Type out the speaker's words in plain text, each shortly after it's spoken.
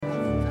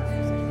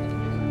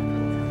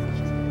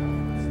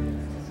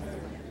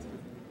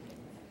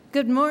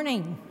Good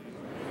morning.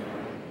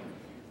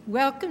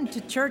 Welcome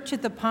to Church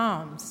of the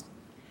Palms.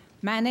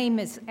 My name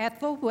is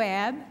Ethel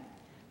Webb.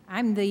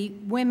 I'm the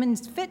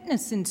women's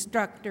fitness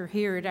instructor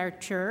here at our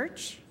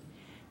church,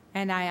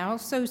 and I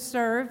also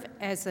serve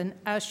as an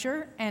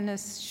usher and a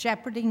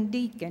shepherding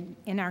deacon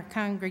in our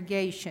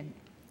congregation.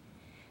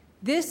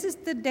 This is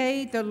the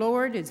day the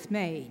Lord has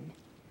made.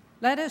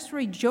 Let us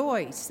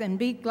rejoice and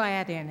be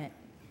glad in it.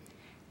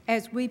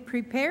 As we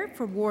prepare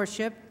for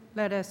worship,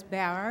 let us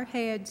bow our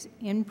heads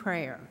in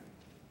prayer.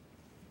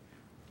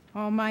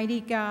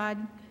 Almighty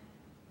God,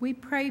 we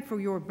pray for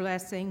your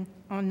blessing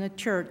on the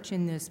church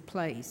in this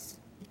place.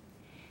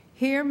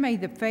 Here may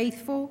the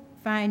faithful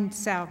find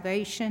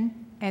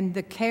salvation and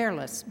the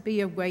careless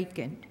be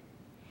awakened.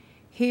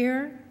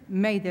 Here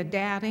may the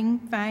doubting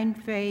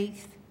find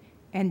faith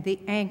and the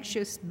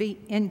anxious be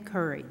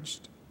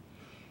encouraged.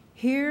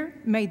 Here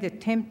may the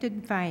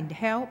tempted find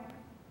help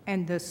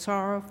and the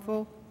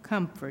sorrowful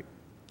comfort.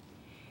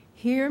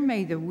 Here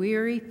may the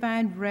weary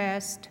find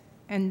rest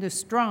and the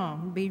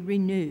strong be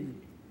renewed.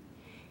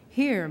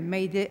 Here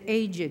may the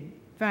aged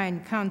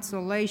find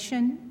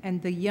consolation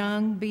and the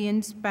young be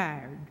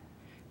inspired.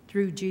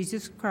 Through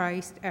Jesus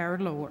Christ our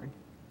Lord.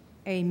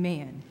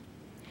 Amen.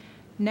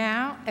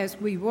 Now,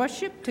 as we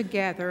worship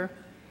together,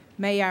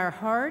 may our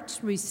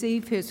hearts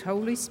receive his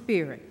Holy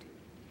Spirit,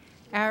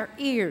 our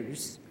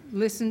ears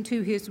listen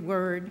to his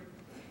word,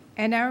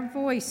 and our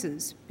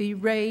voices be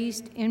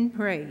raised in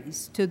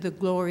praise to the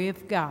glory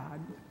of God.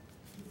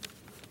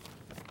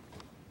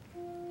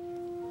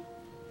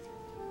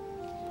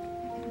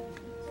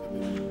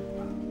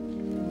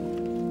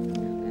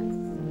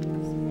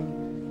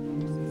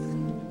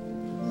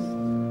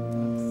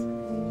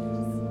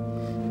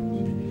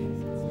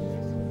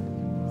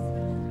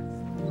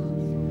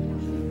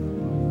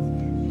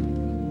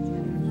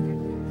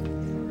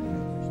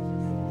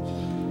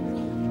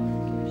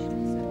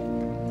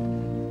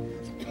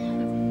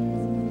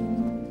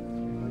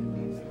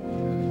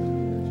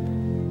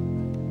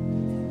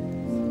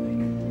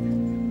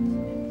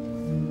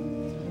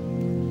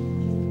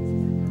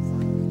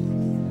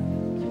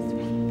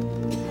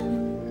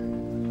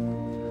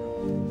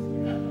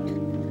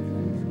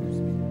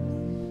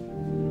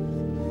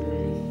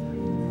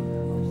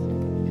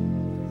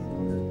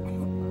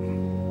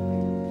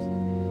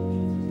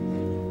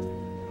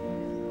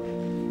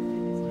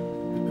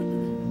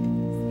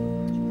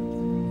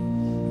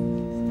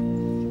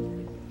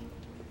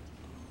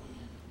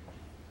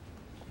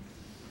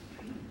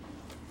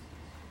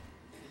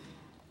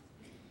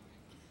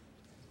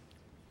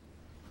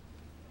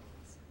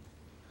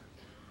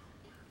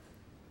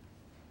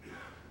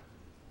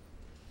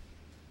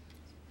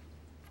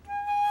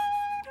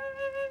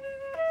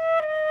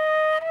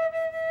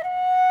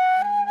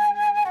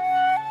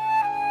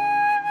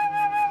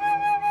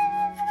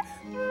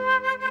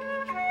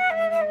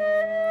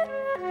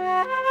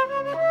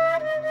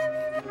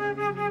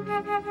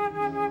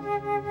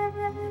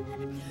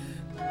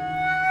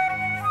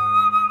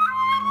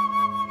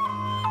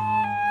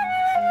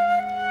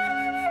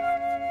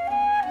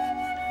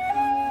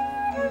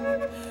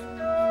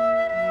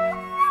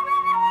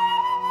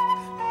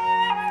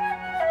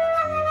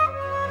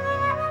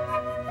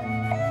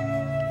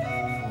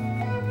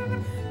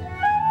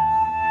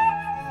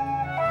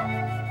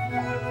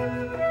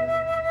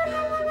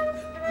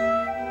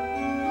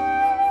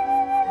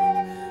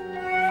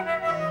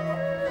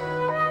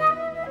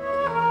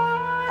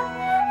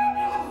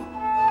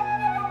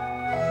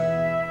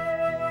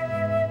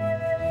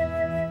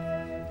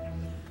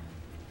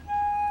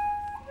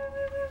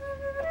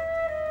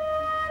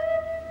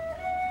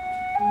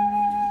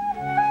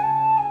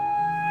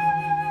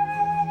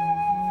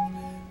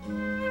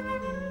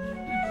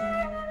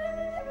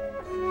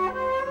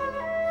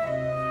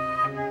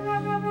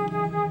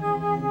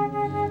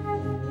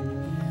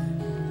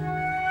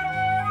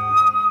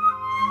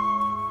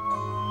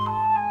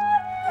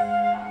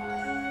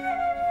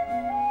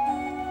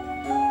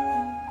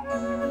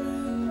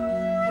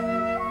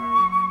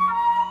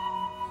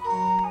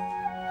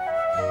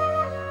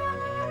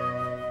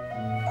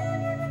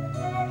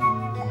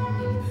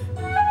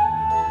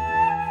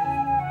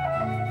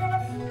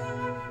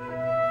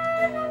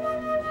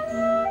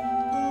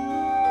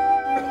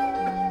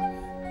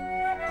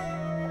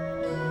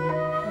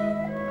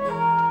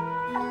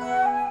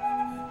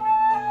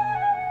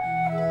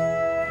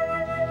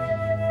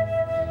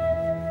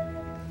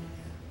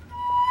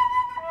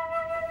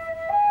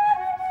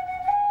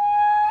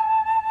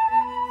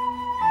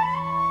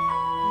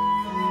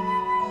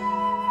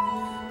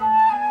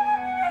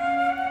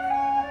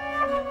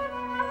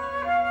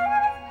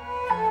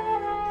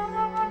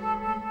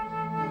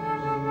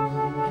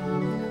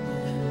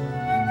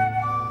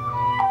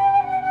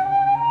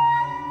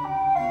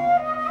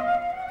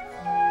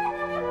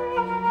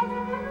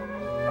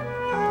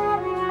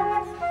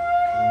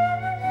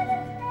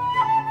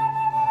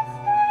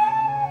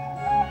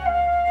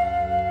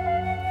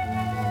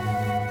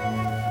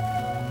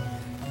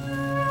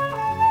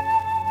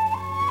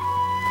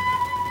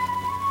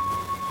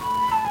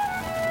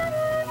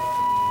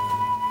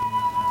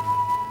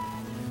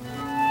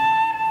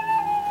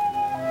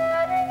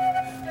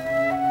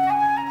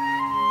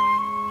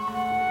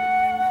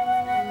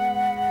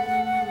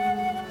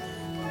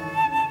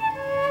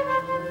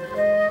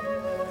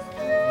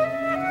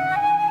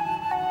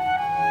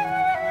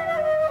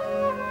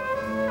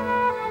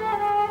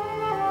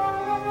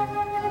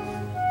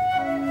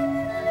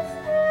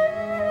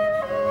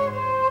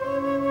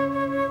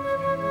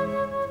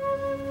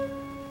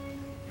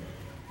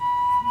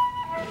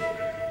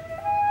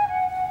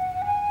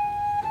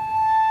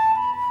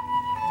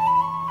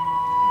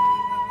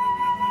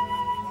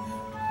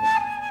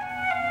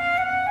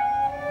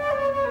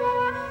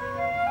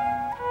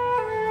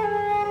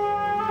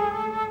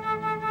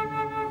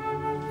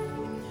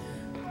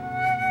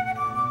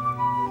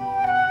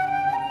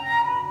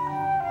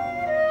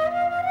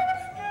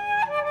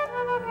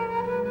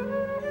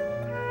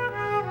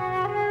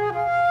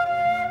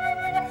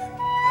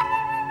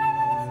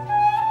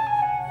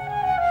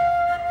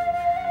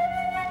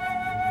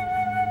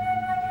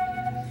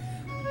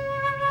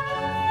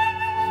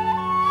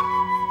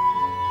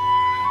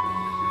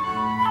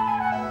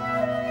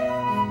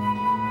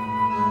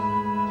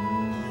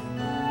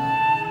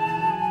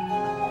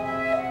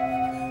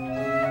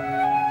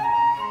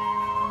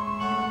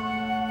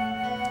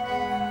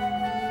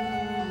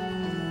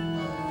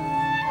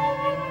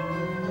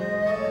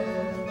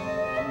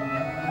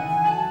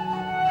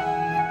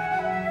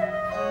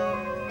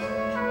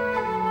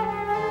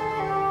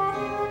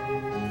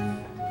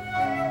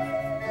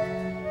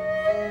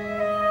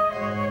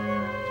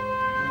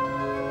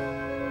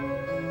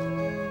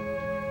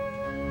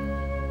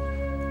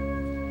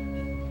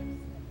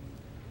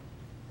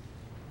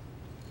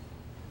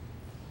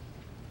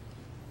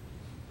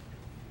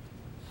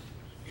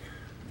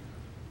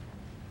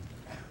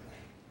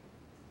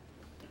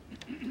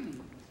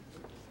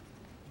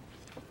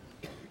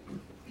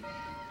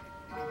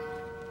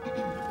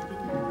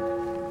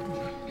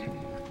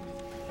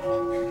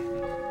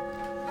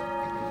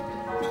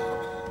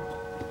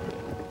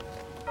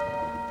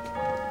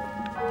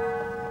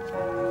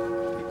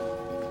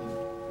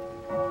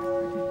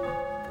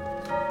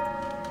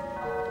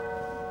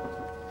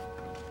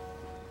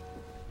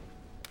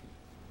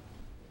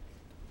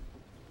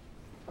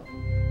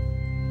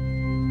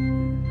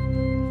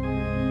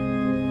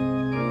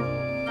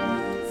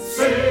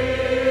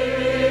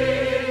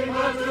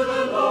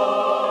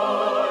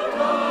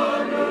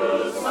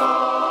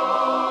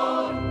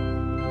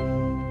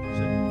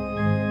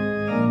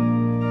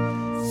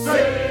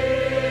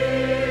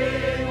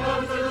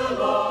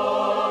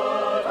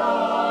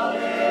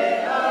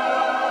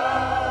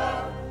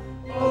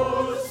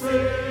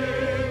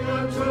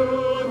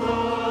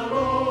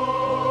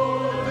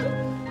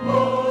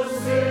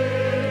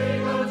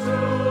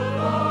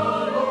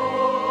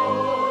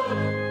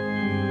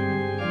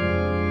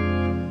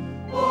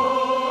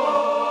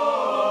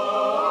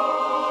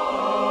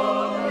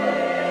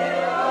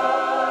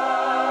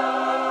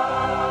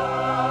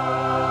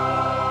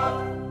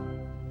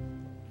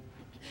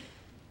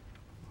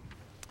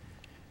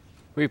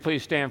 Will you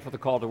please stand for the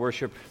call to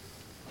worship?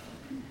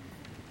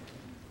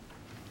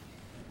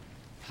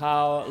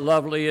 How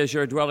lovely is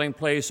your dwelling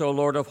place, O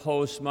Lord of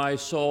hosts. My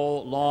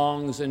soul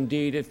longs,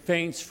 indeed, it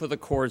faints for the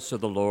courts of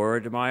the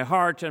Lord. My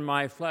heart and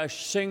my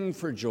flesh sing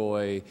for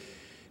joy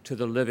to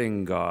the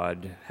living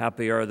God.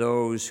 Happy are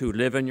those who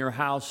live in your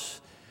house,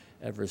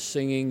 ever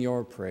singing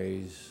your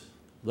praise.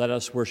 Let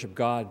us worship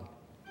God.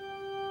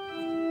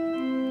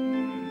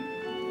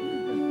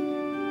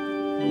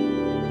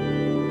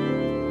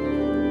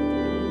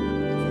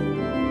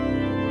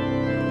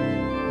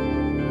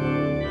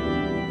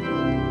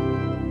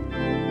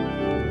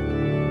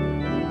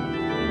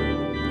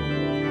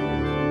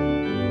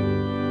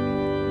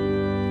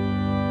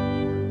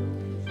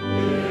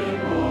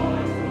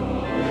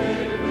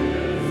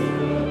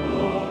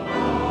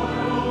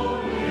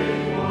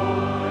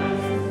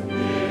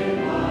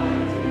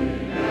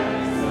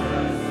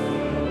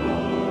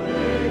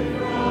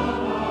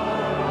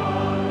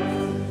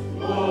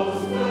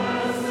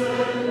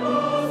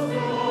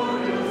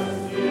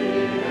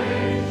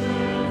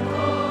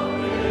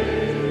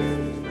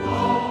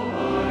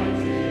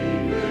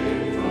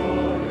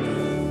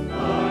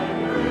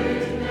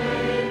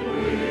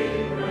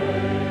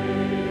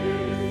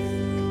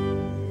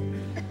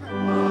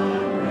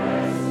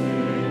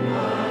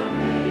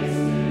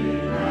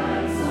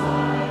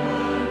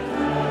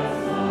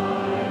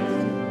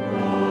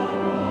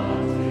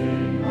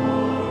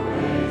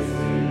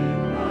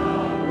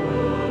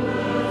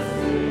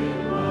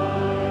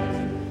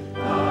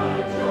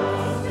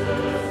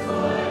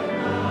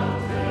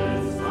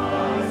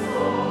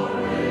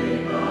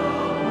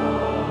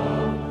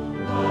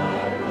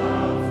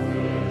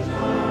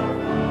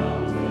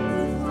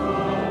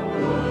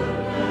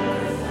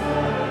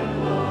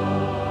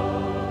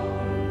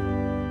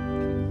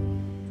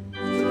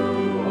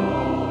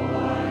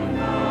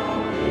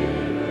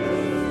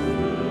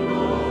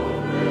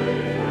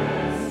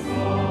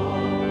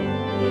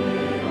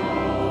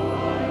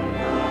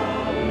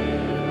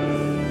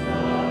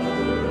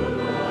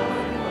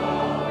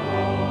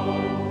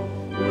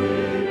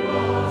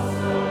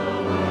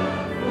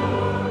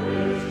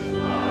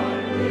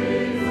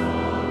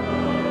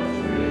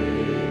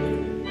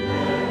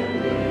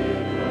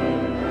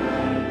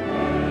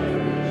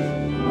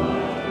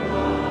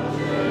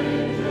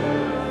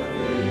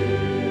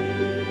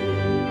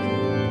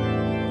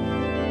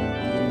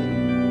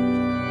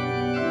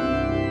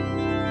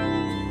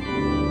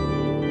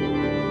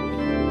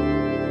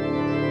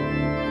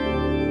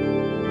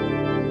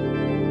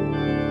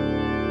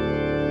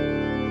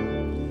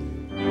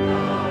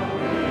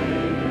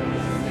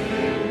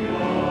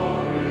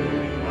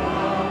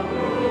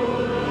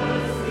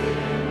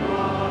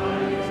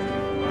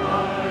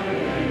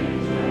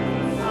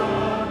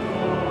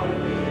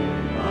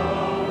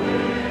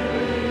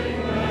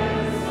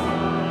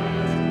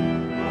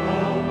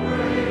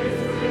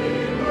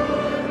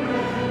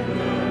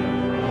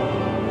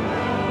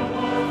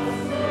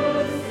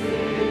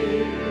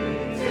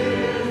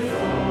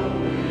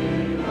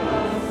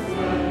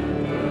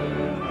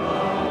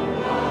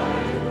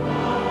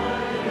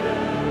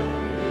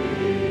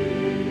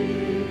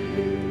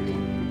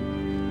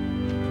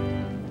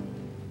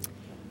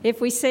 If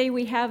we say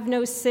we have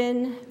no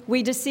sin,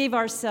 we deceive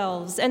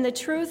ourselves, and the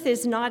truth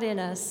is not in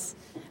us.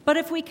 But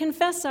if we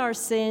confess our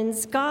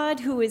sins, God,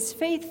 who is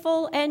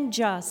faithful and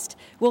just,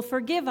 will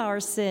forgive our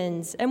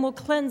sins and will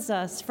cleanse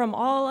us from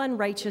all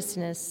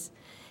unrighteousness.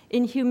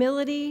 In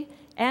humility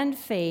and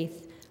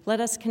faith,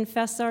 let us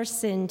confess our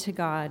sin to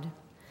God.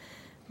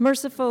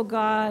 Merciful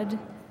God,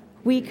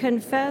 we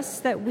confess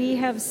that we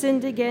have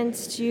sinned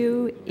against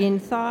you in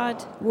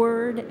thought,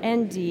 word,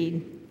 and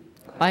deed,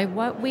 by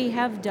what we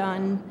have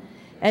done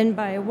and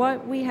by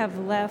what we have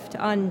left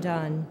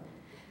undone.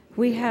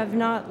 We have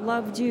not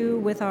loved you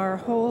with our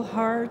whole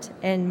heart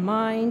and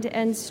mind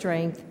and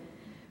strength.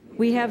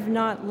 We have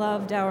not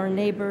loved our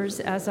neighbors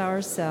as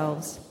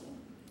ourselves.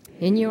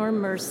 In your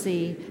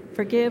mercy,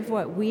 forgive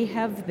what we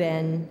have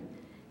been.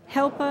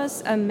 Help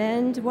us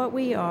amend what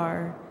we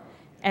are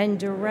and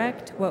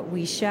direct what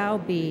we shall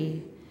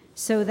be,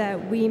 so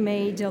that we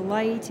may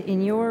delight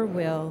in your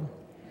will,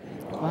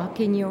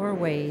 walk in your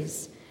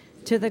ways,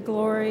 to the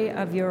glory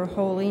of your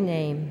holy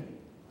name.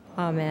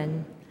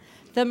 Amen.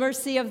 The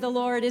mercy of the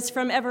Lord is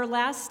from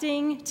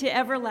everlasting to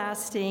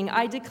everlasting.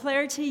 I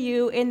declare to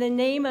you, in the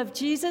name of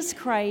Jesus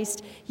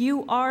Christ,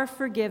 you are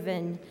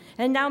forgiven.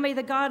 And now may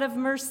the God of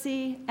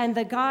mercy and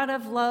the God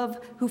of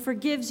love, who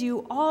forgives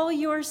you all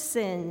your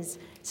sins,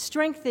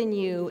 strengthen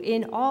you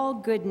in all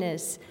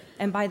goodness,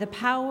 and by the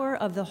power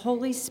of the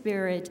Holy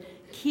Spirit,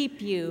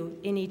 keep you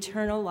in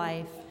eternal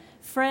life.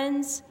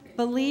 Friends,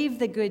 believe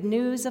the good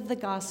news of the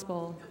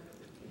gospel.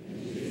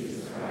 In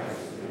Jesus Christ,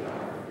 we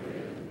are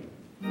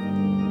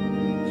forgiven.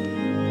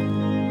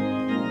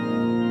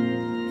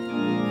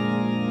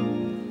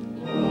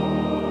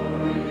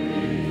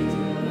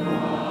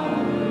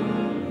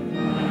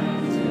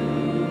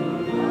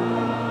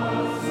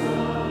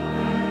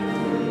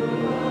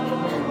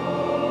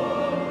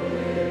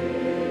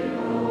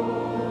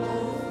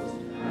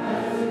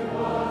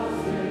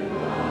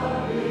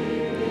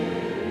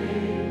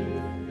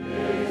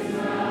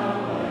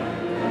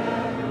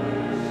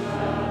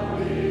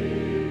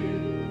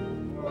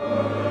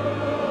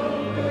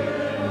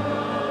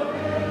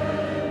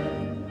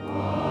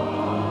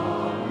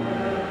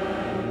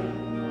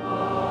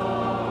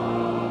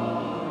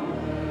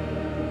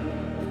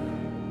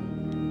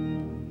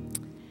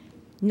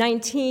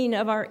 19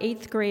 of our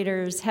 8th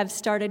graders have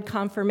started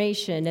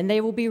confirmation, and they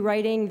will be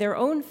writing their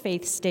own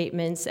faith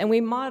statements, and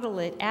we model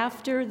it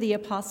after the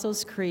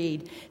Apostles'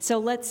 Creed. So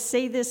let's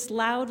say this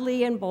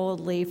loudly and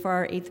boldly for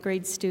our 8th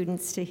grade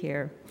students to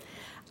hear.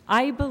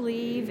 I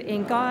believe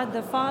in God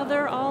the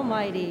Father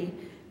Almighty,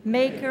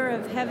 maker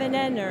of heaven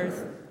and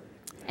earth,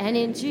 and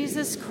in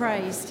Jesus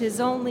Christ, his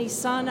only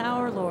Son,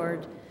 our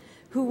Lord,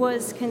 who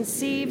was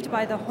conceived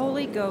by the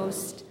Holy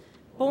Ghost,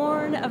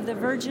 born of the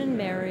Virgin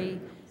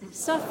Mary,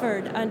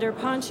 suffered under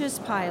Pontius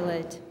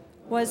Pilate,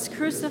 was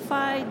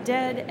crucified,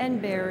 dead,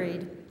 and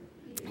buried.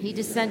 He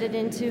descended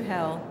into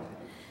hell.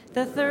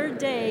 The third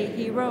day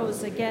he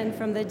rose again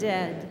from the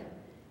dead.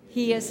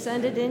 He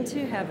ascended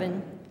into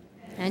heaven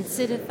and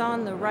sitteth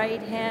on the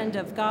right hand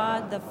of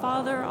God the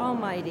Father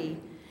Almighty.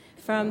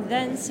 From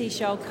thence he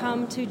shall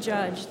come to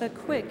judge the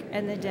quick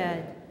and the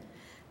dead.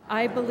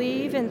 I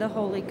believe in the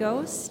Holy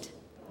Ghost,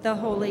 the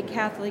Holy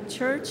Catholic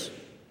Church,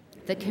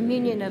 the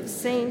communion of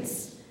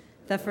saints,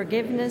 the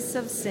forgiveness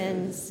of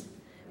sins,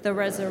 the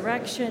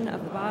resurrection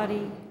of the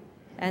body,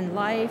 and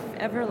life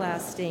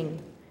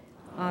everlasting.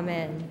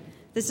 Amen.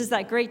 This is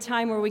that great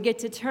time where we get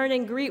to turn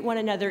and greet one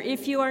another.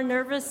 If you are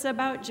nervous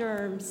about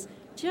germs,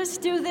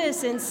 just do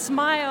this and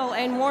smile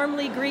and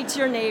warmly greet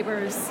your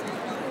neighbors.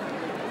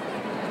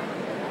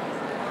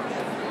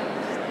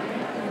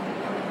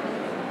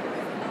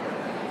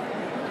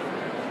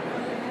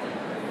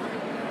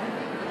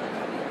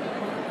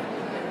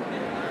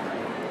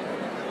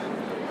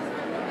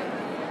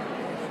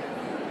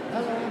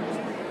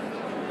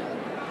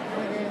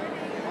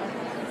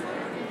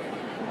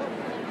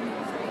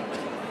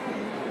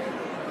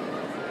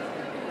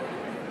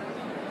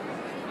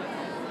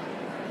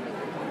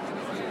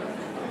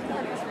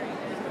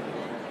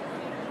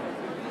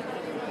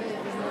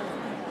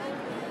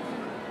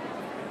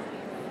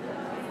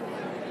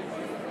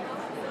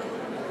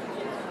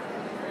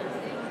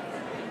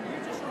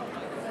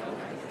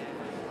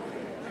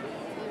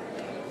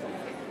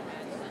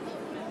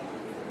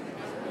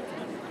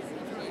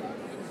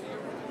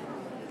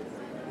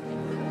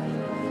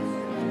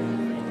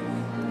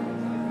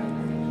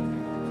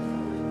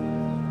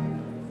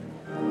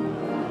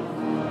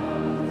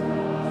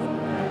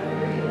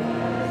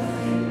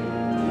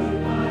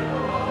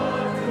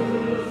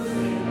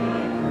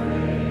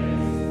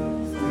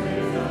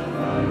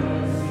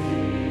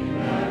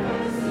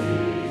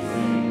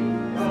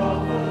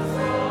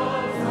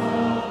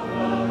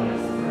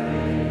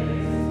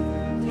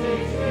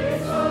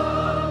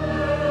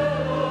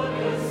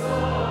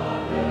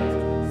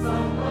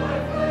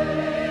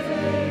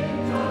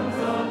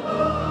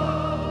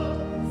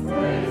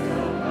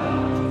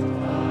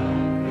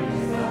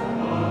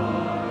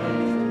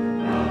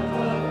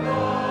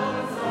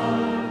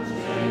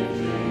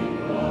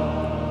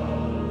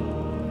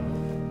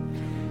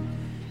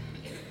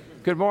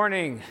 Good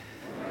morning.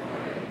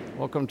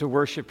 Welcome to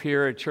worship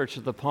here at Church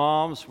of the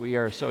Palms. We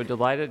are so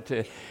delighted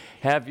to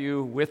have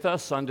you with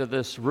us under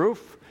this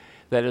roof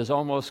that is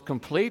almost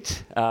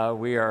complete.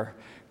 We are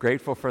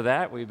grateful for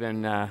that. We've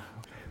been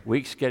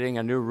weeks getting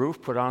a new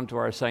roof put onto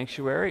our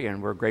sanctuary,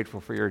 and we're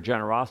grateful for your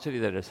generosity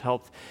that has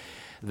helped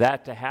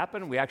that to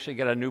happen. We actually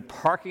got a new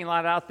parking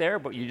lot out there,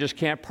 but you just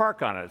can't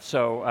park on it.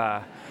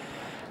 So,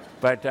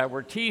 but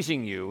we're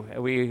teasing you.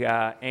 We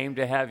aim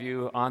to have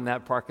you on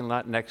that parking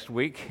lot next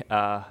week,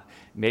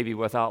 maybe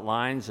without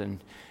lines. And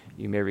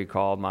you may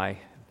recall my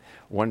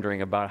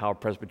wondering about how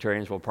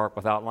Presbyterians will park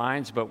without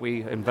lines, but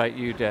we invite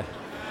you to,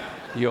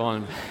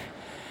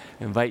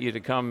 invite you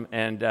to come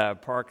and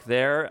park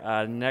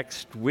there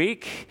next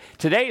week.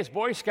 Today is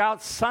Boy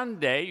Scout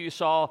Sunday. You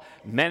saw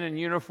men in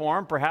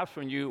uniform perhaps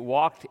when you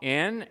walked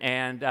in,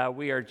 and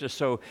we are just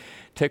so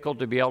tickled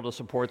to be able to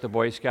support the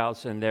Boy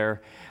Scouts and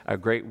their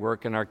great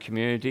work in our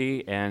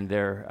community and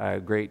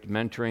their great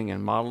mentoring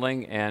and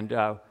modeling. And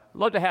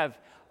love to have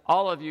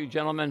all of you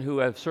gentlemen who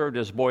have served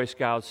as Boy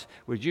Scouts,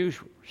 would you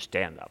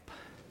stand up?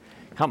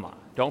 Come on,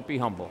 don't be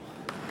humble.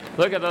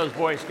 Look at those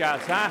Boy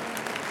Scouts, huh?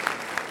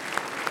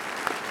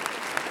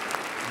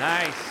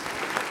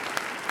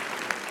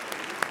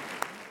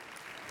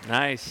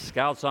 Nice.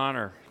 Scouts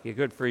honor.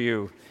 Good for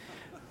you.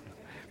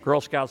 Girl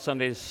Scout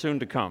Sunday is soon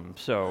to come.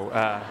 So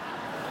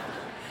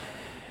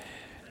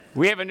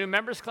we have a new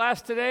members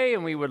class today,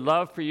 and we would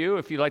love for you,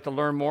 if you'd like to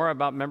learn more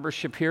about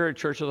membership here at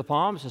Church of the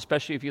Palms,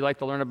 especially if you'd like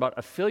to learn about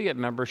affiliate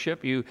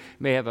membership. You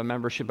may have a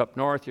membership up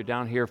north. You're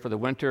down here for the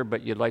winter,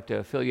 but you'd like to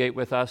affiliate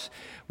with us.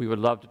 We would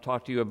love to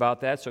talk to you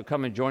about that. So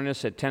come and join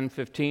us at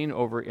 10:15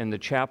 over in the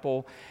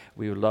chapel.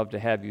 We would love to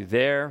have you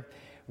there.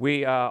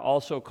 We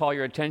also call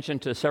your attention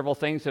to several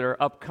things that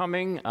are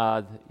upcoming.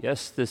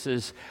 Yes, this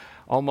is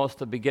almost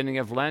the beginning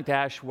of Lent.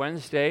 Ash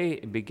Wednesday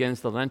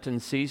begins the Lenten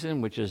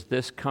season, which is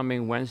this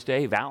coming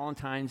Wednesday,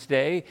 Valentine's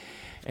Day.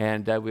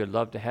 And we would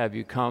love to have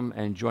you come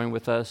and join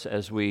with us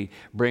as we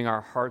bring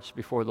our hearts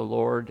before the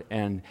Lord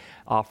and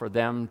offer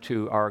them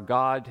to our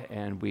God.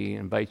 And we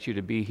invite you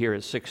to be here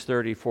at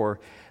 6:30 for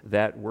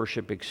that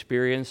worship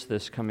experience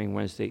this coming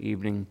Wednesday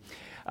evening.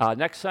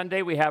 Next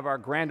Sunday, we have our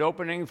grand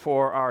opening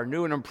for our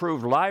new and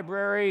improved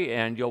library,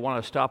 and you'll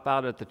want to stop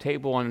out at the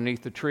table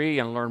underneath the tree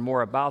and learn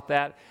more about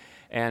that.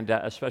 And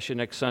especially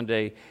next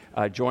Sunday,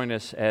 join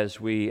us as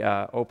we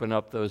open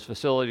up those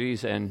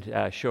facilities and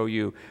show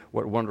you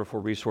what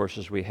wonderful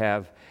resources we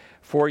have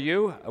for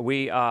you.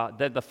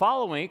 Then the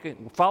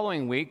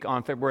following week,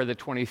 on February the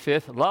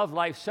 25th, Love,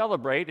 Life,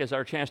 Celebrate is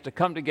our chance to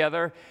come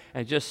together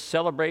and just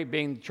celebrate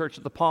being the Church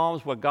of the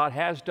Palms, what God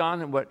has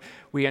done and what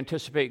we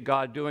anticipate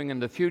God doing in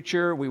the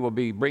future. We will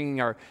be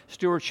bringing our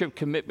stewardship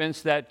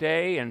commitments that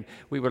day, and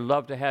we would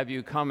love to have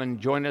you come and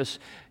join us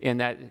in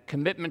that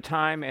commitment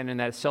time and in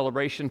that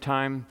celebration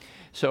time.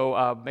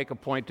 So make a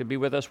point to be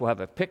with us. We'll have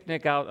a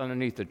picnic out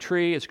underneath the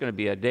tree. It's going to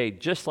be a day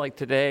just like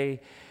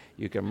today.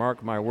 You can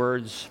mark my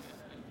words.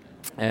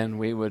 And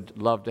we would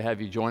love to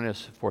have you join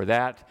us for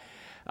that.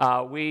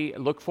 We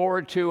look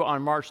forward to,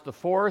 on March the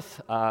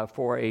 4th,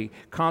 for a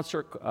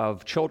concert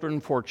of Children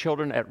for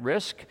Children at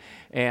Risk.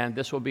 And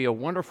this will be a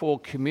wonderful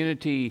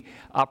community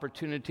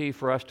opportunity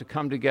for us to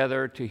come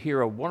together to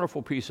hear a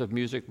wonderful piece of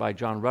music by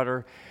John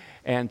Rutter,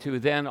 and to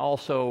then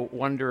also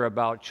wonder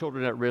about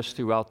children at risk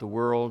throughout the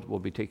world. We'll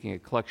be taking a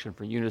collection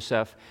for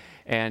UNICEF,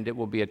 and it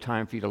will be a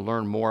time for you to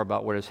learn more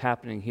about what is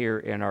happening here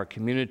in our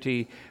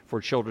community for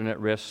children at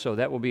risk. So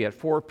that will be at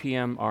 4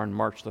 p.m. on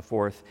March the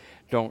 4th.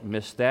 Don't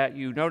miss that.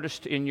 You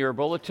noticed in your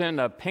bulletin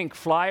a pink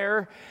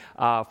flyer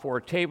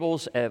for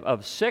tables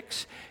of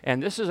 6,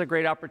 and this is a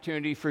great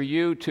opportunity for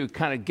you to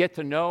kind of get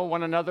to know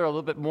one another a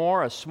little bit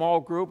more, a small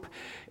group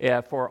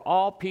for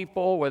all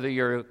people, whether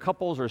you're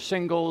couples or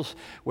singles,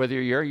 whether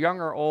you're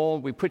young or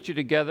old. We put you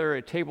together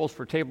at tables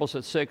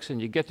at 6,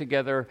 and you get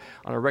together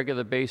on a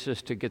regular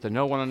basis to get to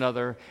know one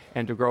another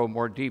and to grow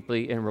more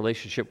deeply in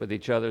relationship with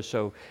each other.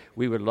 So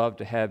we would love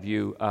to have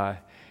you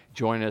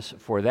join us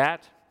for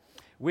that.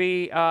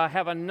 We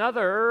have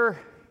another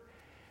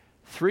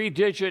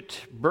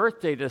 3-digit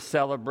birthday to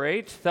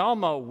celebrate.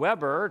 Thelma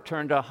Weber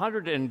turned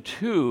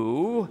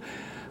 102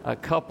 a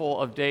couple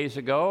of days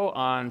ago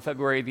on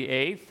February the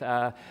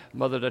 8th,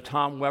 mother to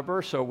Tom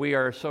Weber. So we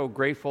are so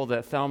grateful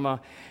that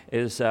Thelma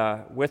is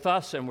with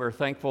us, and we're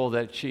thankful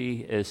that she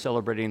is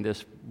celebrating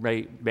this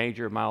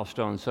major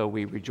milestone. So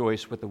we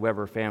rejoice with the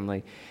Weber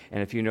family.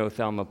 And if you know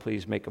Thelma,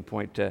 please make a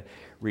point to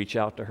reach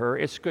out to her.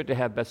 It's good to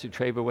have Betsy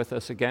Treba with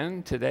us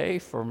again today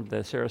from the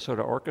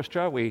Sarasota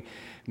Orchestra. We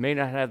may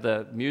not have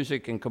the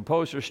music and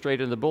composer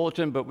straight in the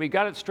bulletin, but we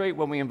got it straight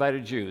when we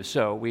invited you.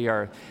 So we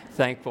are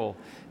thankful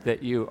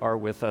that you are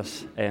with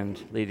us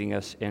and leading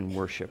us in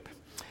worship.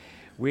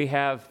 We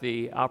have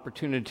the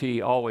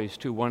opportunity always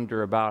to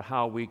wonder about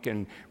how we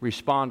can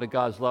respond to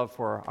God's love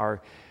for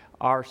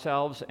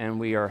ourselves, and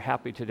we are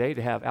happy today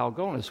to have Al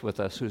Gonis with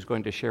us, who's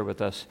going to share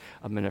with us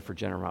a minute for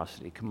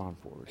generosity. Come on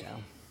forward,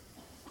 Al.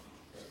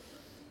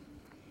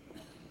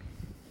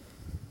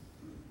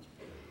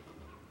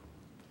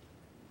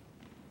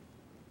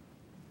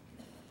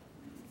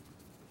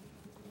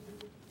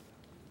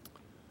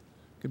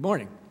 Good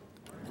morning.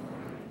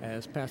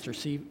 As Pastor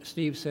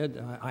Steve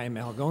said, I am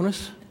Al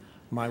Gonis.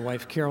 My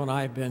wife Carol and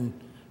I have been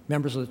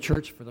members of the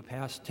church for the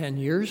past 10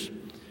 years,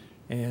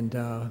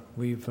 and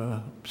we've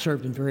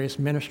served in various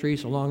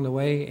ministries along the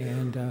way,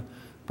 and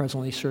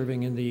presently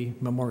serving in the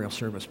memorial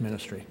service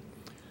ministry.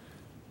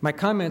 My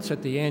comments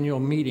at the annual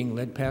meeting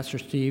led Pastor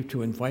Steve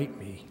to invite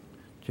me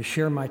to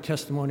share my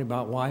testimony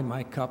about why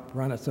my cup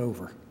runneth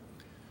over.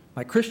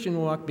 My Christian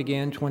walk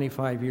began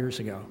 25 years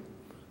ago.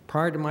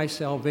 Prior to my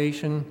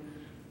salvation,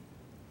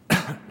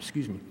 I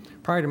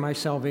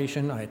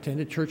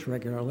attended church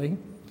regularly,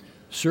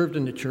 served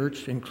in the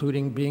church,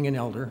 including being an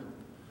elder,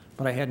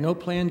 but I had no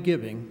planned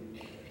giving,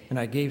 and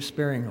I gave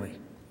sparingly.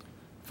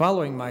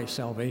 Following my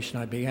salvation,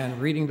 I began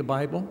reading the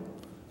Bible,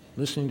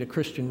 listening to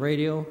Christian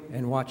radio,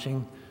 and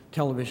watching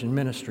television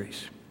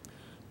ministries.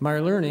 My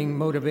learning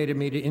motivated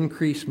me to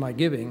increase my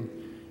giving,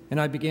 and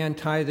I began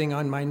tithing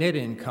on my net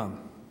income.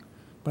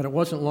 But it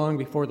wasn't long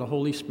before the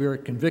Holy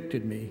Spirit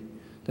convicted me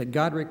that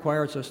God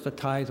requires us to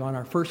tithe on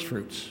our first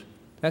fruits.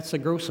 That's the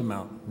gross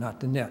amount, not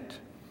the net.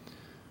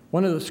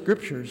 One of the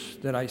scriptures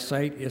that I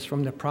cite is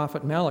from the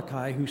prophet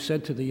Malachi, who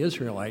said to the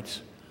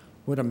Israelites,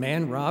 "Would a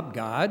man rob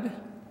God?"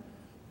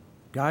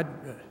 God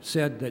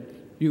said that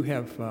you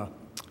have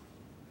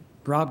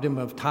robbed him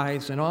of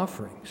tithes and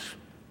offerings.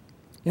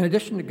 In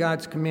addition to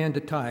God's command to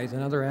tithe,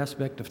 another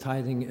aspect of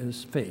tithing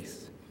is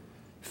faith.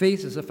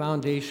 Faith is a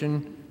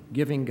foundation,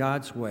 giving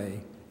God's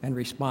way and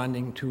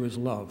responding to his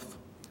love.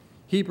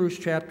 Hebrews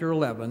chapter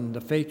 11,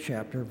 the faith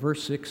chapter,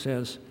 verse 6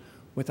 says,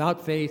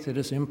 "Without faith it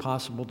is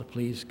impossible to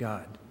please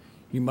God.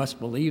 You must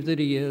believe that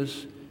he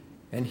is,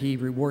 and he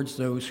rewards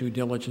those who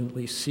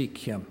diligently seek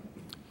him."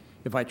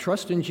 If I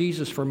trust in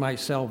Jesus for my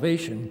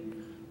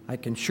salvation, I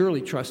can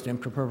surely trust him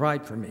to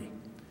provide for me.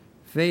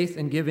 Faith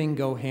and giving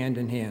go hand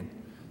in hand.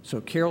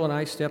 So Carol and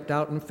I stepped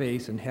out in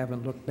faith and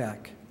haven't looked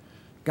back.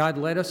 God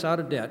led us out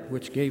of debt,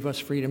 which gave us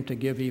freedom to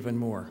give even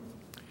more.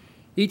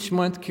 Each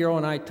month, Carol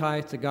and I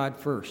tithe to God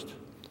first.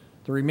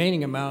 The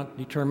remaining amount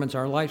determines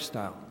our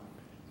lifestyle.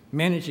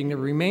 Managing the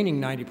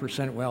remaining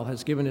 90% well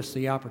has given us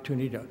the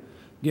opportunity to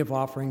give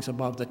offerings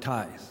above the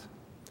tithe.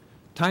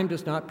 Time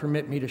does not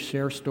permit me to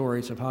share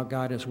stories of how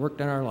God has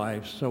worked in our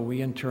lives so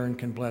we in turn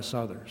can bless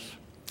others.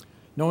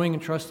 Knowing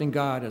and trusting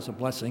God is a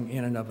blessing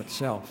in and of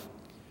itself.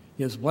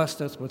 He has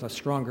blessed us with a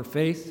stronger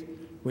faith,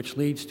 which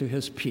leads to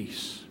his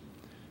peace.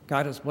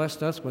 God has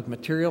blessed us with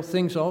material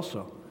things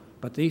also,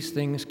 but these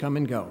things come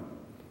and go.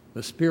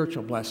 The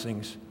spiritual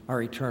blessings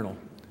are eternal.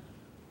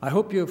 I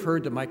hope you have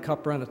heard that my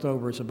cup runneth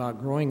over is about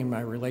growing in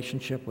my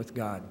relationship with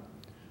God.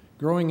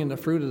 Growing in the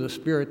fruit of the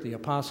Spirit, the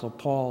Apostle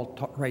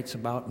Paul writes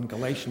about in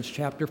Galatians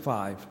chapter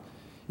 5,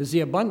 is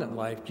the abundant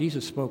life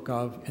Jesus spoke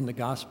of in the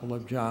Gospel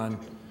of John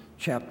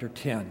chapter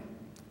 10.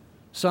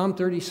 Psalm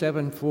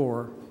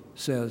 37:4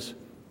 says,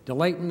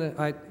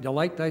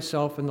 Delight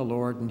thyself in the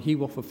Lord, and he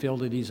will fulfill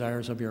the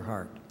desires of your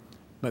heart.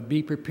 But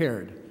be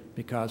prepared,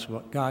 because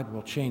God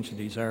will change the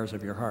desires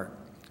of your heart.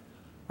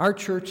 Our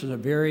church is a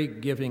very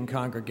giving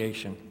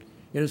congregation.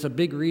 It is a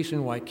big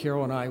reason why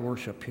Carol and I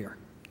worship here.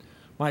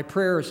 My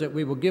prayer is that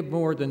we will give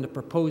more than the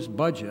proposed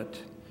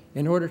budget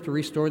in order to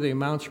restore the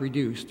amounts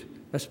reduced,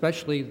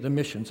 especially the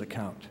missions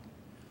account.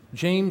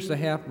 James, the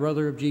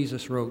half-brother of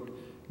Jesus, wrote,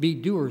 Be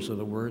doers of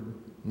the word,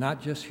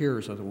 not just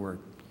hearers of the word.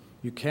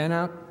 You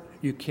cannot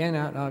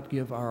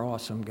outgive our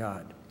awesome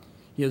God.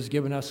 He has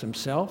given us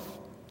himself,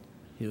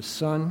 his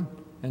Son,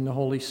 and the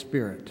Holy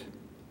Spirit.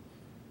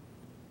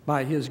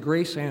 By his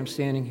grace, I am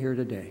standing here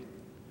today.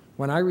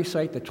 When I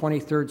recite the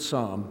 23rd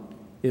Psalm,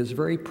 it is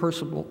very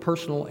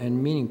personal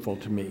and meaningful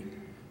to me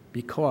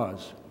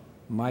because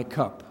my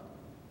cup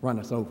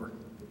runneth over.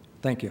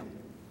 Thank you.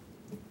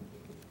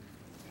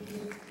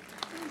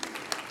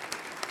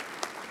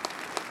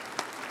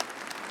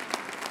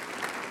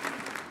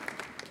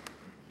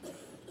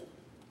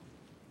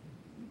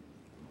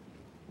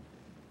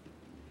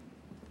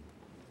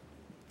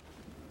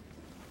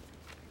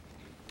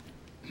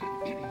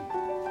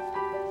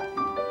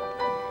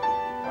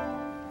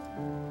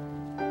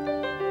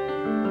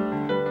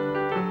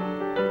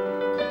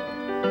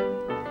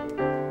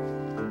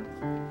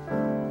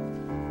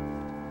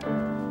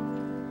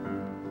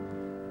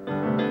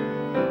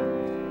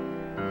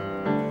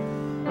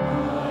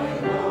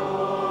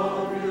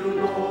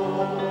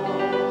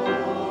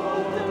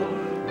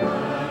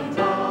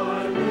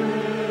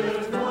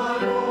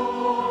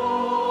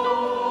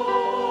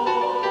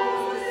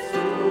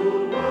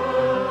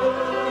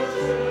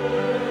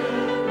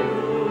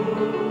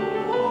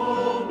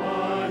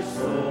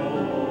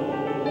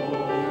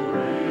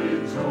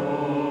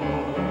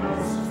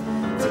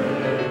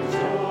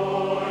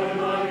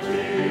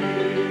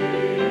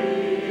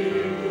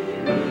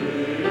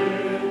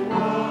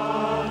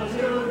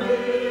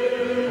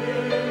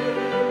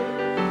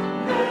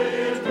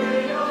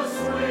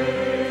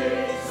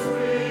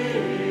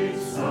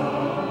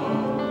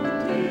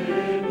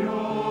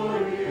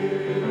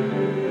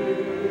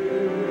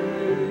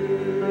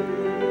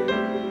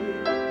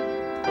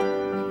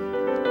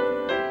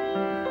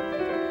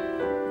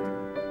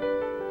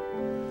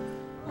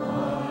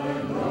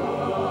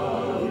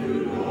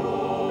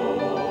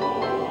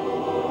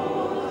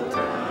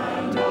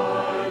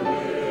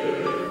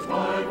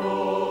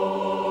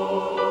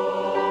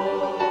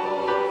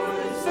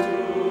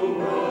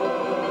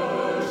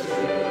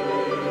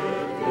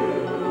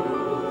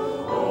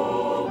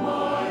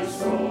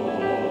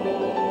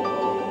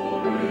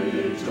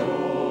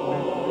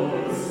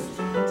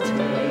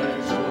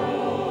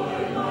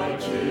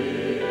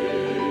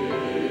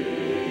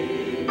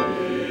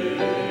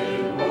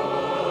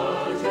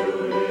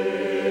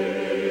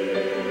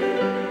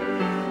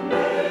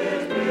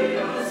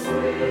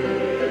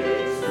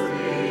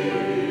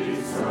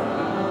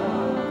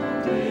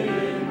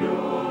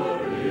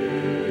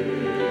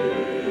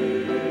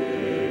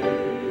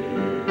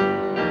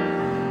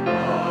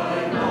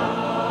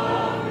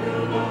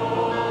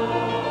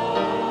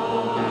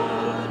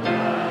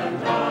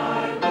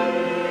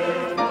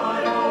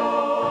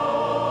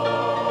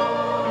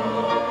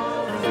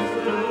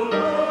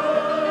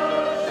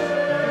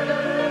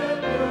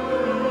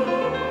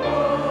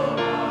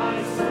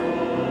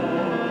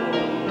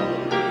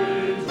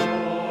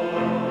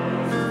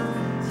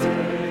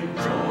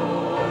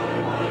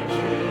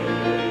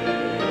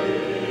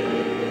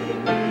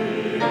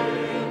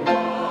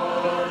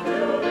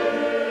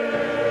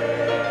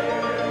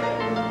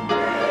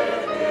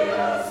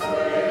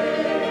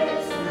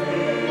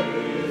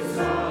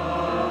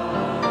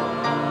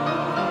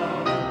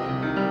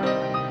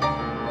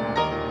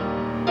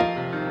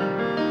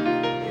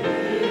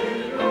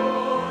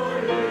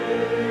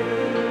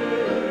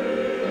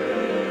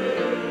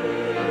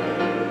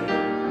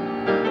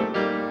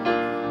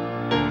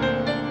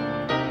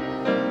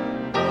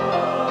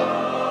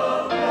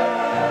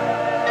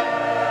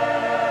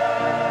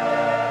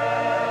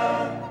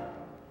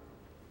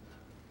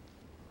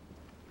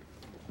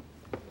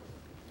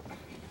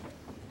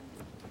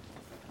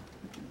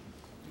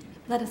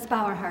 Let us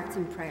bow our hearts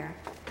in prayer.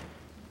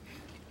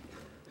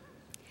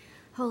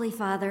 Holy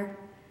Father,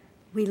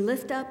 we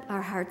lift up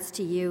our hearts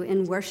to you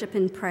in worship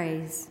and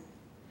praise.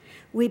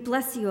 We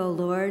bless you, O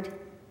Lord,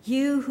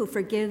 you who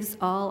forgives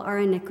all our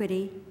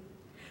iniquity,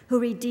 who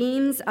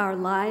redeems our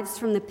lives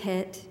from the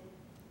pit,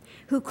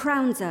 who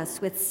crowns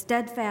us with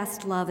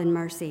steadfast love and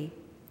mercy.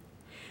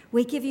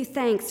 We give you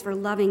thanks for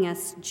loving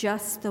us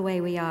just the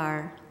way we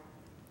are,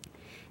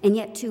 and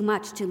yet too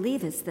much to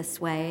leave us this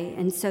way,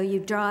 and so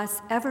you draw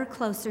us ever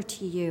closer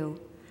to you,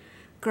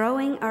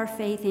 growing our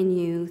faith in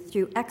you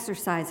through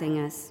exercising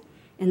us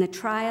in the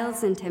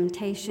trials and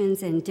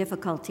temptations and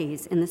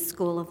difficulties in the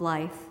school of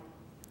life.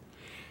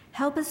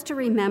 Help us to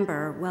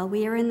remember while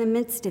we are in the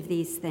midst of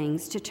these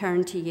things to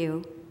turn to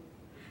you,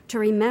 to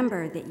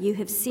remember that you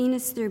have seen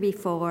us through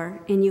before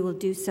and you will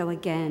do so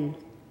again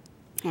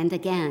and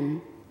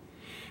again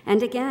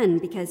and again,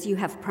 because you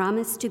have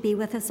promised to be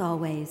with us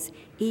always,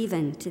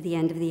 even to the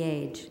end of the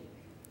age.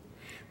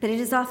 But it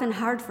is often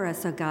hard for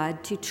us, O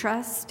God, to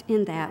trust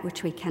in that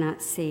which we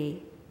cannot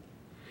see.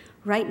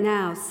 Right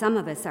now, some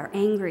of us are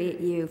angry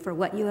at you for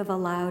what you have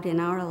allowed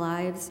in our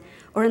lives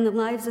or in the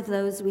lives of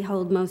those we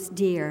hold most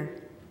dear.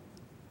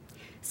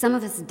 Some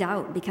of us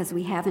doubt because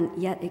we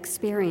haven't yet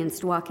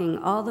experienced walking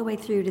all the way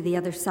through to the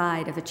other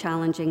side of a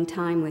challenging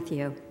time with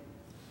you.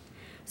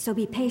 So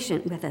be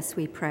patient with us,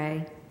 we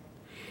pray,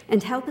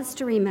 and help us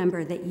to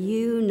remember that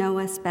you know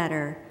us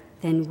better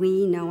than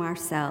we know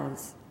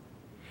ourselves,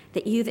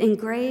 that you've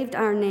engraved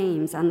our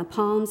names on the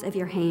palms of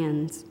your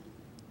hands,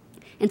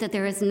 and that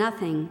there is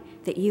nothing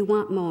that you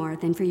want more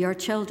than for your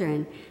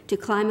children to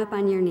climb up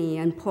on your knee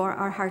and pour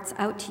our hearts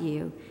out to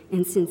you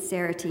in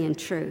sincerity and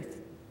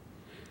truth.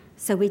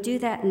 So we do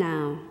that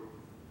now.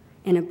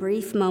 In a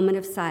brief moment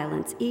of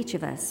silence, each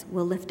of us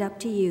will lift up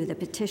to you the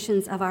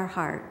petitions of our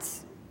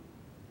hearts.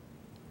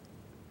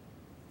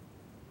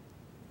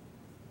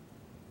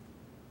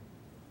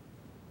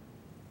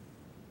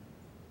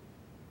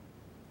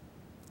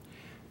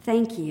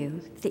 Thank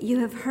you that you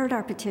have heard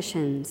our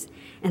petitions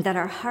and that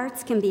our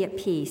hearts can be at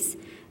peace,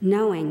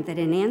 knowing that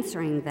in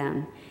answering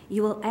them,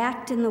 you will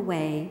act in the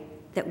way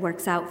that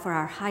works out for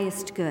our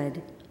highest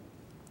good.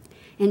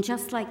 And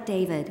just like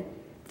David,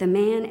 the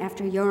man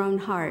after your own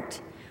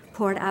heart,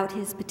 poured out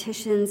his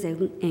petitions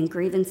and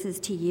grievances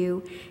to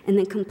you, and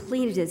then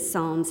completed his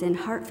psalms in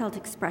heartfelt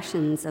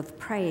expressions of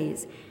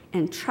praise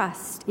and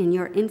trust in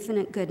your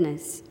infinite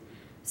goodness,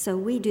 so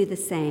we do the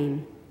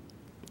same.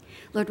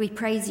 Lord, we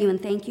praise you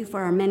and thank you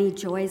for our many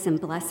joys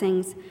and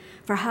blessings,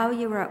 for how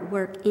you are at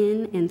work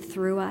in and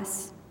through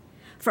us,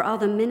 for all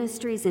the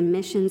ministries and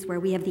missions where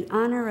we have the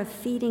honor of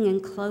feeding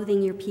and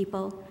clothing your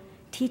people,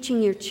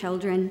 teaching your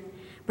children,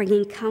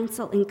 bringing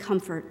counsel and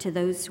comfort to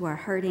those who are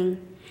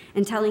hurting,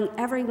 and telling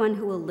everyone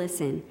who will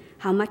listen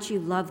how much you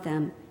love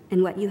them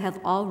and what you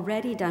have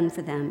already done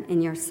for them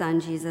in your Son,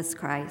 Jesus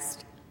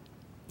Christ.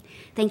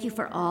 Thank you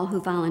for all who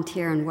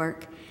volunteer and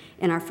work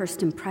in our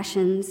First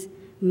Impressions,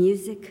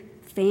 music,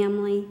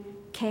 family,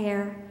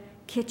 care,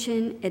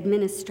 kitchen,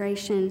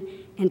 administration,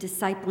 and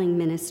discipling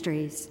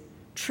ministries.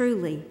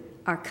 Truly,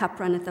 our cup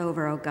runneth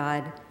over, O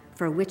God,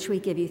 for which we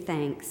give you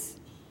thanks.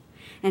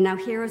 And now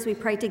hear as we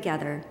pray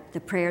together the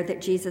prayer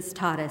that Jesus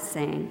taught us,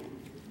 saying,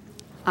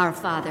 Our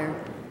Father,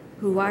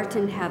 who art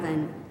in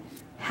heaven,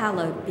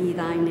 hallowed be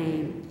thy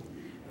name.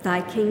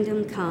 Thy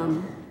kingdom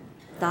come,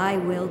 thy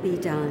will be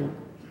done,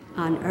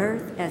 on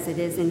earth as it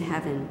is in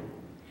heaven.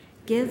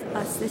 Give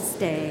us this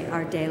day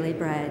our daily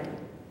bread,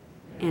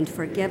 and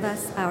forgive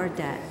us our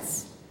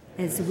debts,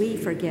 as we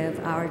forgive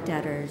our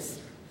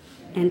debtors.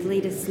 And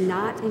lead us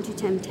not into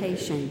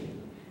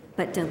temptation,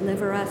 but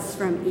deliver us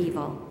from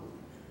evil.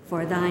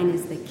 For thine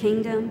is the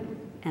kingdom,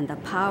 and the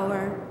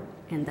power,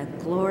 and the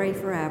glory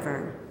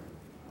forever.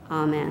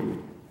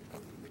 Amen.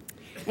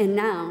 And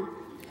now,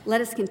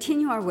 let us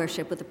continue our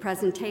worship with the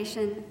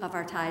presentation of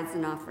our tithes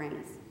and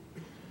offerings.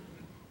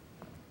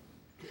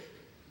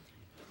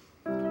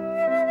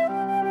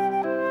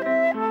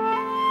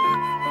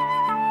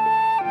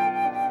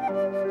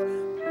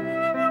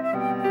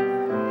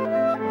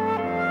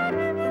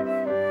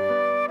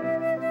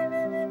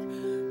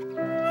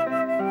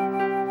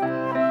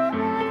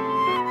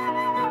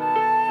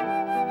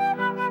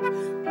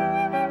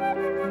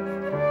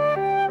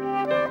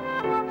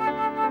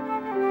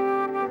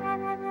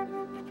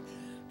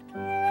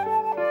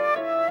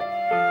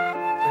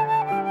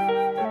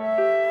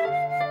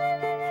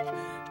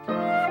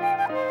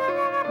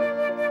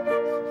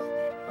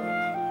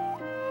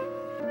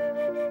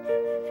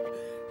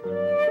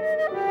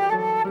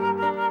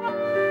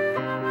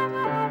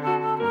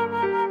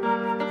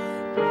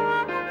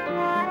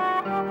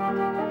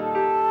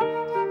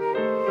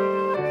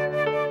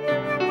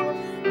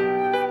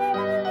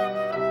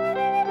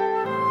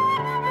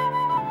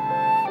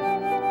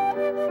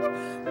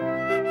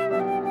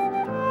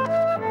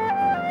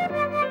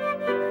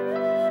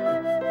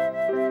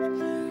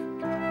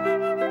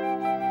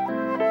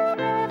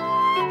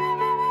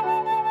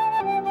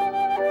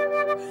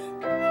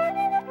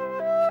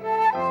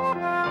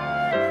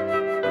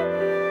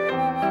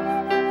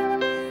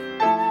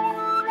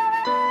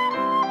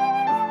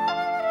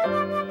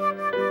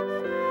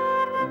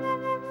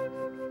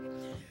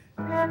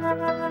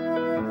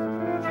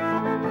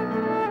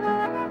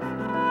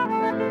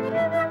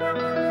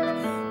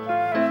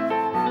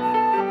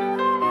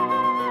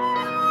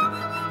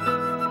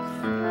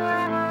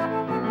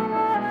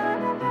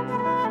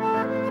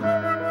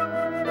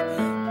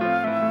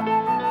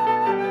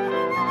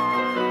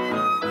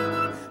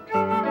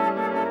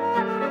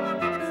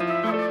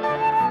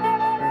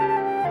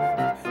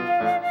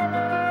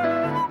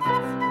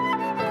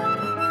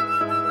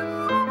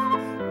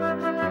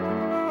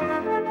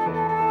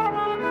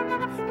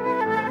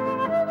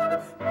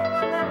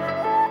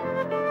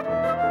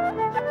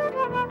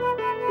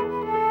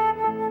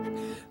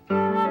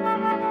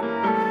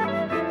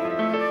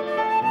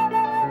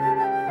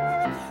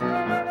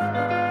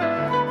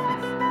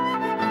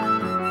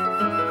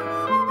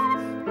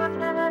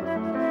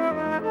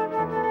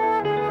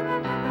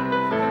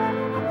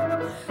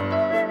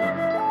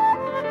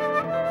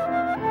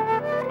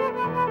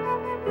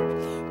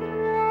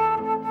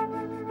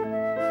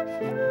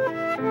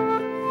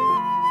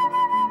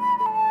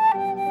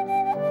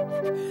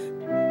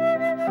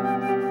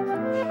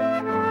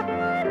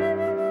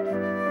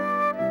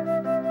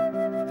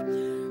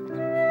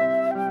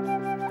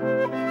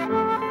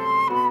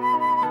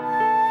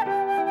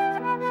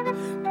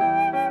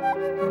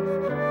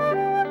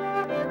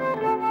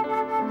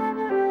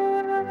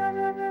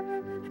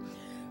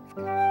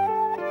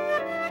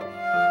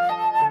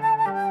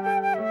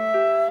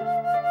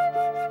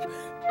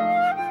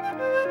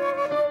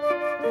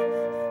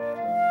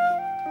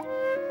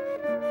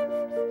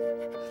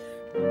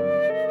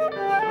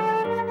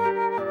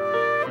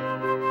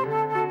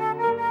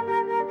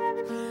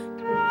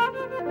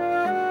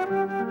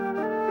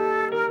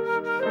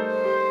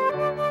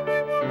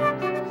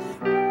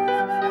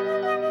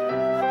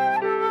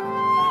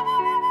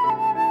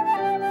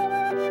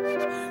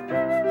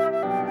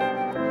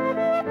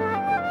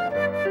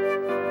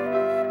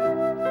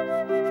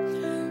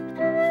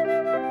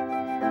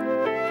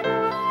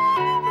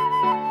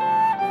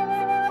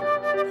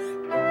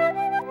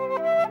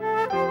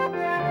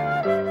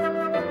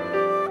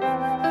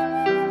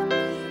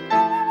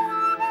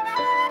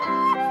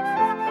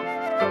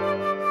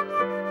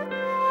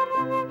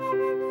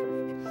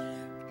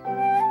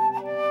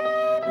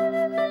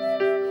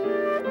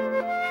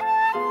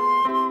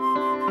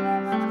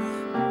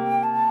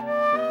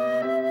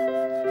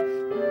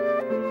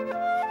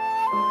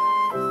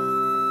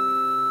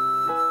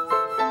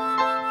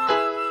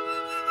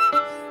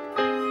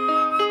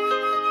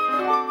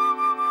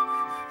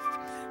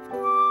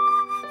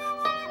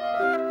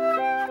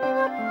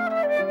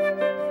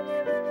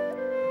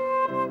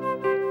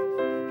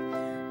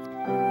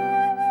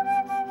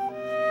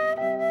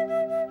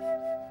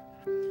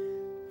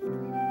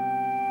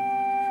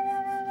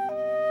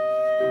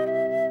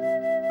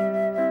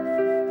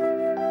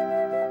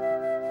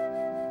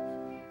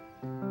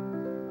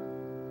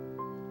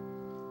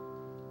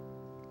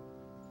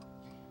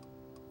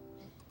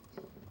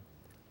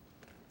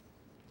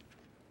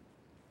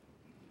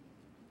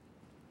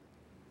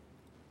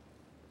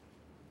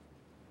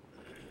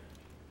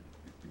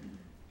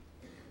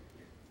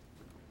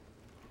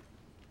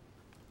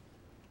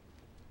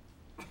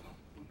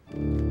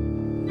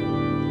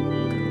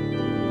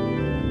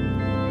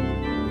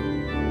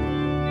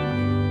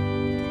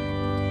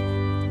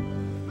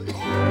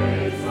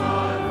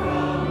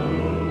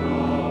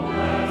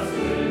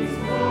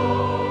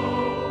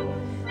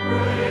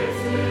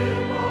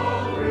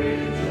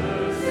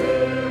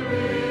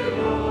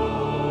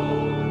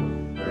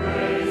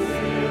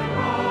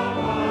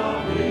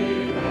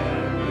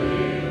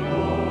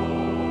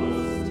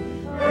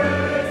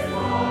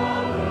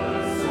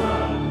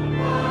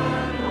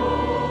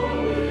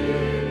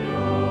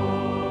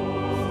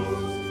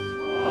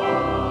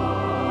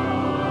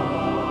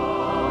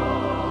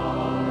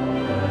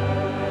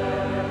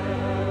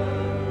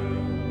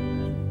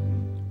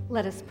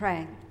 Let us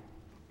pray.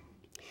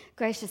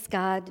 Gracious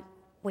God,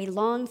 we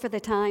long for the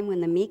time when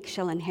the meek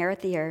shall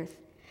inherit the earth,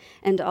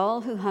 and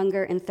all who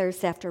hunger and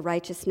thirst after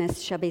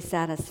righteousness shall be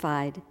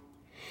satisfied.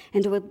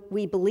 And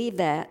we believe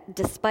that,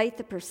 despite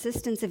the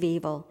persistence of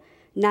evil,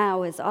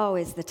 now is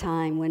always the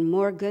time when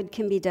more good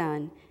can be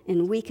done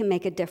and we can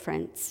make a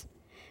difference.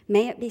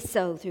 May it be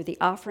so through the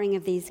offering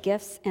of these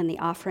gifts and the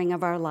offering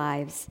of our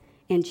lives.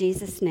 In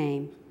Jesus'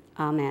 name,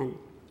 amen.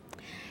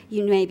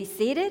 You may be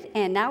seated,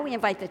 and now we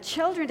invite the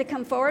children to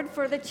come forward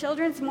for the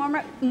children's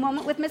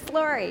moment with Miss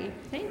Lori.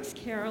 Thanks,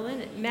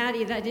 Carolyn.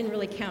 Maddie, that didn't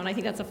really count. I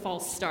think that's a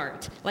false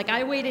start. Like,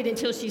 I waited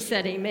until she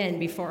said amen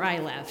before I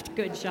left.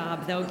 Good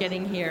job, though,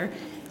 getting here.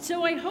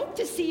 So I hope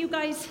to see you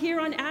guys here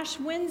on Ash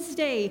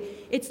Wednesday.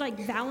 It's like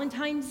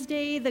Valentine's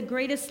Day, the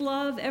greatest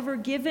love ever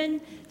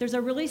given. There's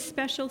a really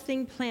special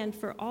thing planned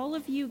for all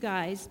of you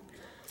guys,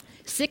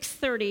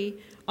 6:30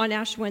 on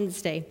Ash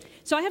Wednesday.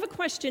 So I have a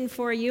question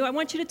for you. I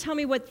want you to tell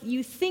me what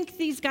you think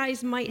these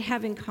guys might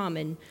have in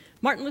common.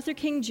 Martin Luther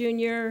King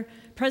Jr.,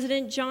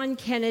 President John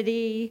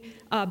Kennedy,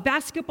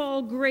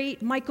 basketball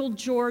great Michael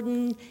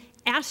Jordan,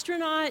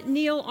 astronaut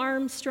Neil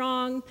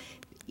Armstrong,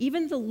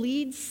 even the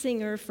lead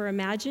singer for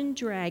Imagine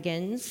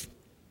Dragons.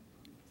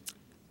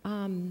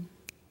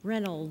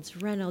 Reynolds.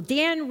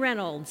 Dan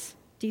Reynolds.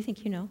 Do you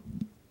think you know?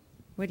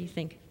 What do you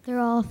think? They're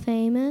all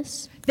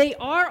famous. They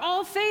are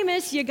all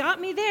famous. You got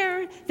me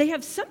there. They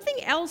have something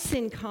else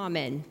in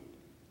common.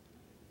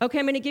 Okay,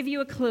 I'm going to give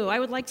you a clue. I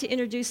would like to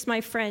introduce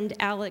my friend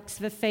Alex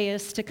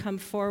Vifeus to come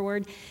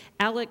forward.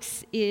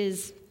 Alex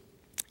is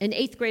an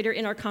 8th grader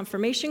in our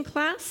confirmation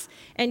class,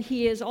 and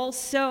he is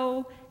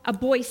also a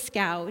Boy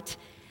Scout.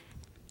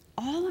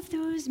 All of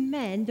those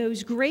men,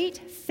 those great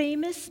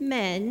famous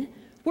men,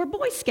 were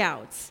Boy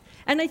Scouts.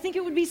 And I think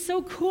it would be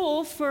so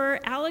cool for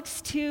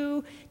Alex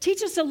to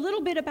teach us a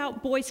little bit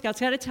about Boy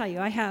Scouts. I gotta tell you,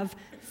 I have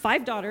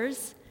 5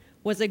 daughters,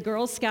 was a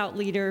Girl Scout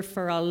leader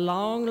for a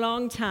long,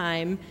 long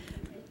time.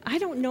 I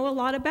don't know a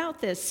lot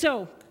about this.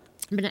 So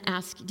I'm gonna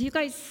ask, do you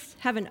guys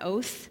have an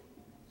oath?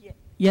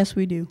 Yes,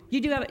 we do. Do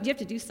you have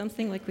to do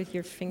something like with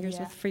your fingers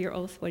for your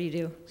oath? What do you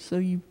do? So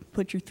you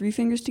put your 3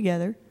 fingers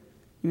together,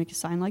 you make a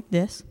sign like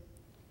this.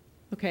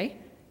 Okay.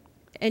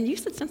 And you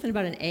said something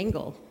about an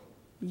angle.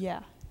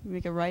 Yeah, you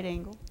make a right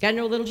angle. Gotta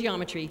know a little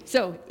geometry.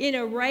 So in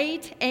a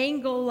right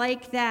angle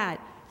like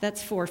that,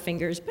 that's 4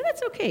 fingers, but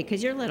that's okay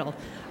because you're little.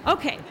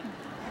 Okay.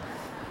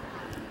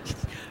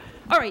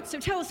 All right, so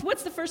tell us,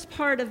 what's the first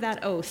part of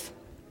that oath?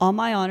 On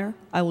my honor,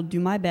 I will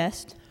do my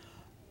best.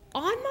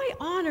 On my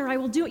honor, I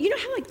will do it. You know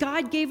how like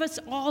God gave us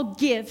all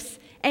gifts,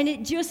 and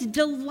it just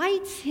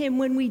delights him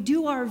when we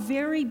do our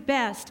very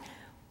best.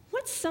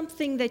 What's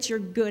something that you're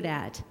good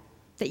at,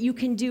 that you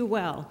can do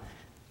well?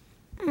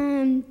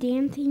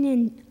 Dancing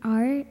and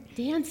art.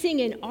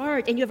 Dancing and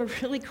art, and you have a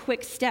really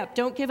quick step.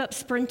 Don't give up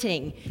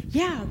sprinting.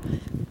 Yeah.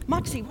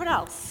 Moxie, what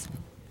else?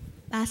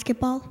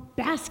 Basketball.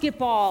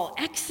 Basketball.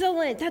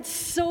 Excellent. That's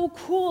so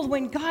cool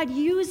when God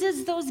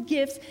uses those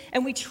gifts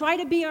and we try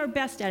to be our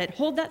best at it.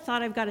 Hold that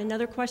thought. I've got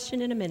another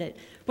question in a minute.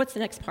 What's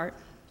the next part?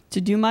 To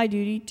do my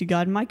duty to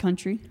God and my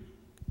country.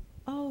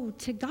 Oh,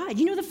 to God.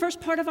 You know, the first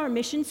part of our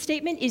mission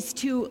statement is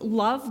to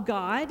love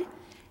God,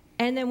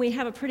 and then we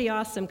have a pretty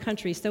awesome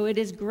country, so it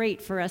is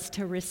great for us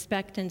to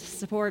respect and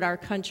support our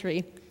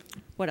country.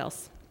 What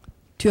else?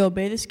 To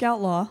obey the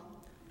Scout law.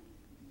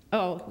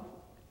 Oh,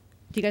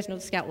 do you guys know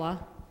the Scout law?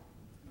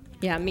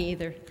 Yeah, me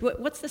either.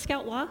 What's the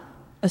Scout law?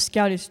 A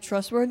Scout is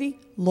trustworthy,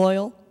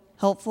 loyal,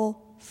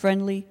 helpful,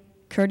 friendly,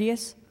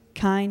 courteous,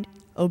 kind,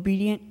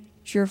 obedient,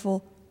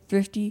 cheerful,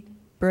 thrifty,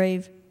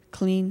 brave,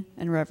 clean,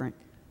 and reverent.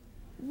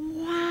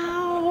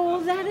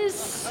 Wow, that is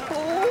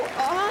so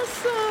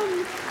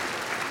awesome.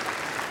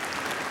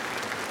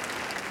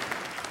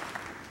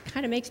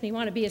 Kind of makes me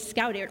want to be a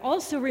Scout. It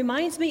also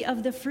reminds me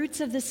of the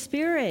fruits of the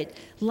Spirit: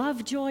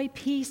 love, joy,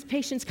 peace,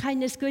 patience,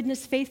 kindness,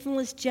 goodness,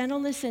 faithfulness,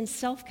 gentleness, and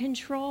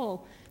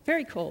self-control.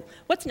 Very cool.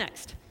 What's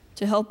next?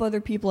 To help other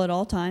people at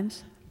all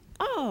times.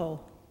 Oh,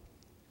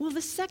 well,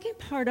 the second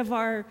part of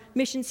our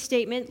mission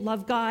statement,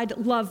 love God,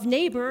 love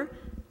neighbor,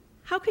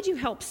 how could you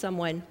help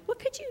someone? What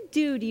could you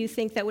do you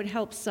think, that would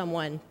help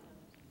someone?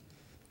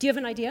 Do you have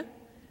an idea?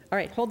 All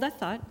right, hold that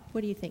thought.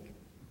 What do you think?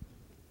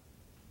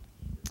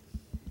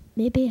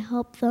 Maybe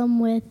help them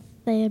with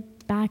their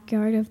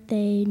backyard if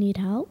they need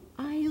help.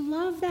 I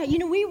love that. You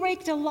know, we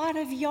raked a lot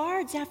of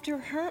yards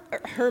after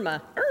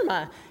Irma.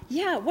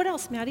 Yeah, what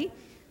else, Maddie?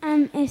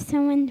 If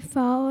someone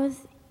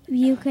falls,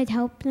 you could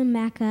help them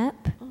back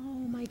up. Oh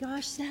my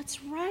gosh,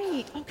 that's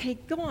right. Okay,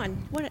 go on.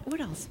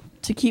 What else?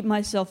 To keep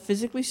myself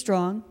physically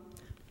strong.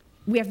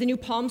 We have the new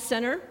Palm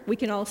Center. We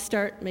can all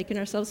start making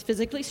ourselves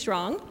physically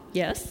strong.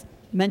 Yes.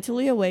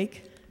 Mentally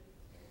awake.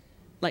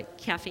 Like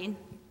caffeine.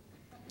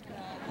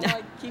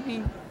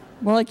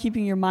 More like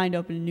keeping your mind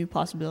open to new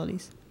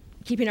possibilities.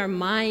 Keeping our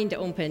mind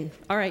open.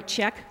 All right,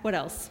 check. What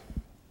else?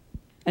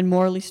 And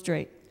morally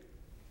straight.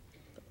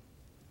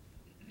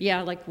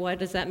 Yeah, like what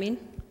does that mean?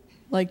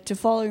 Like to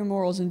follow your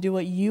morals and do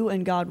what you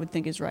and God would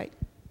think is right.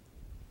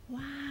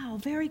 Wow,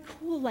 very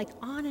cool. Like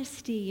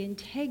honesty,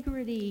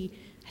 integrity,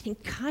 I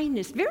think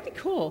kindness. Very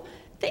cool.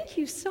 Thank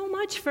you so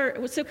much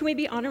so can we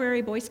be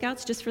honorary Boy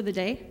Scouts just for the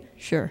day?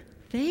 Sure.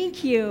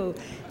 Thank you.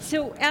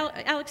 So,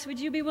 Alex, would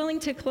you be willing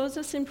to close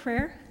us in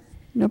prayer?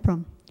 No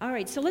problem. All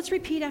right, so let's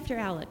repeat after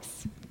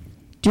Alex.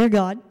 Dear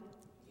God.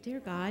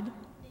 Dear God.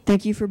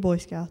 Thank you for Boy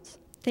Scouts.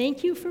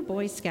 Thank you for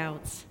Boy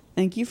Scouts.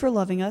 Thank you for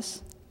loving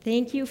us.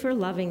 Thank you for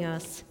loving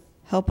us.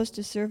 Help us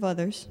to serve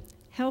others.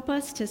 Help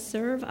us to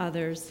serve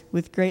others.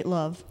 With great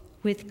love.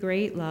 With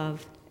great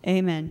love.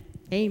 Amen.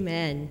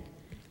 Amen.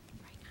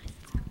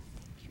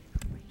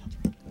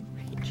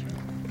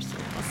 You're so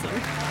awesome.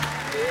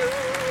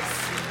 Yes.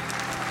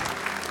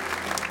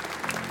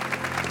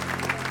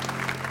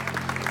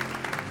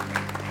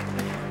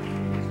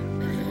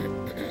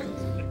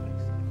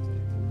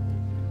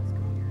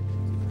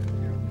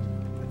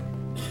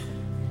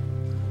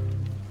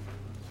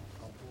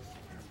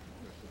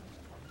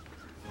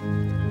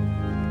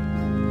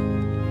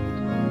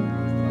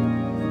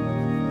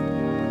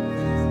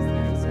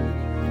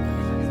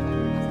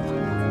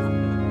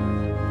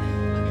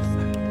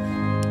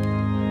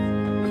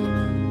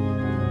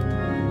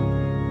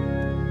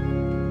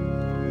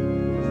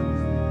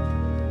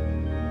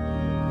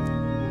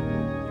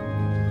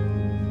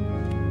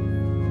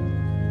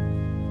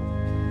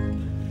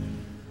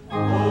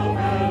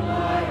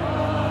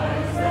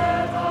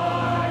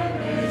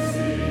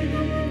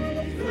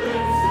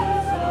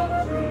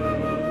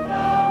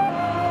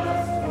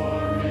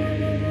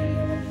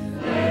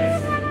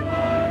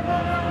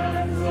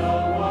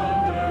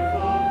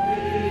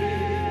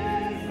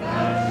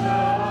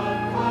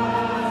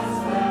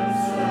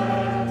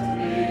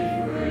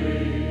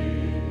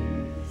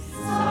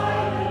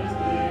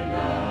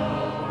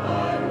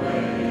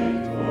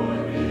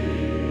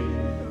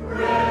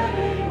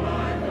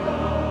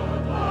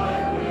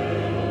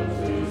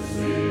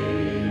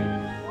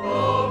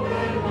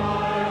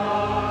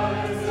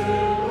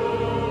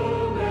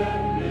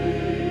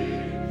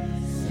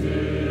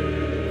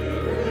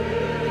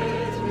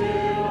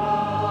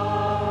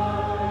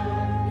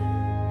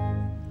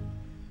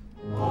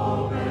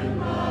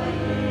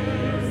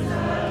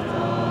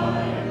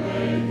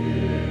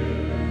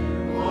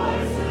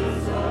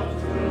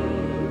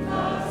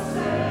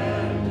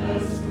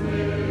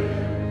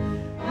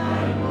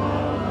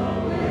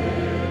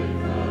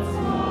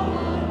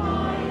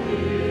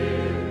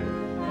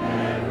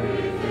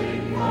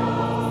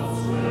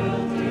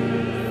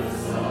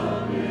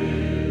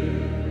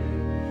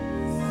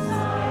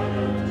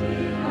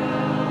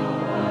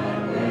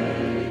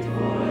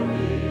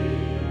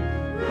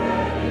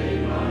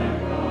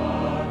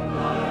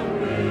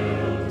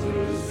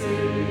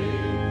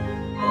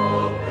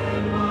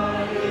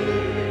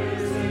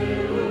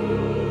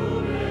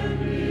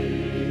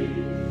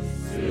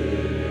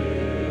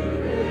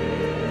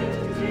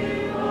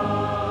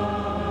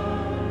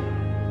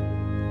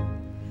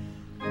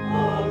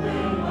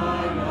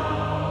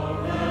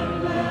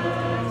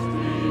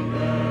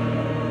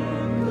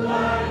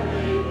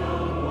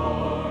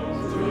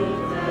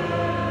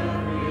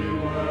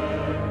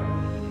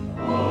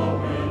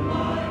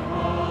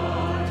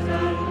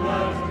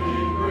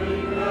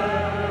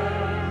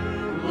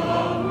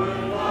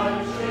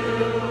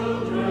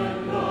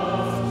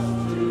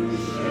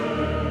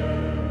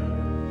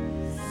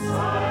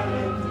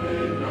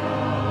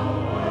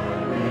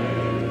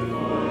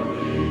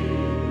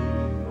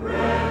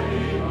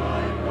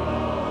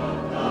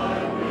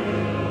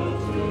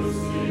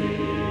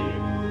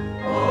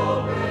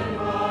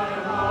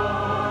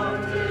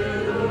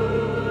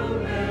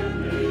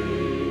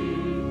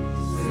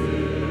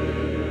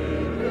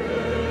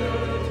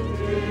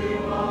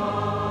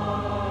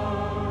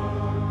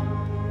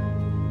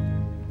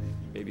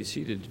 be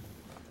seated.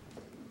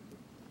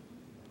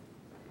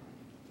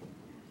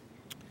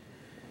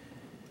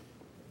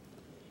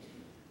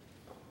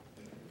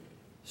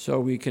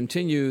 So we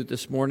continue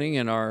this morning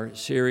in our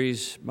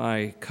series,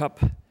 My Cup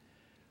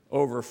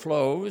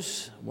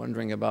Overflows,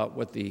 wondering about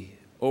what the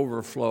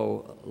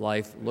overflow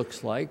life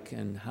looks like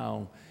and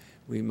how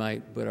we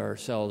might put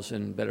ourselves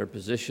in better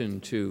position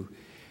to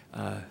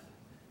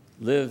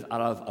live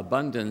out of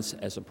abundance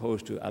as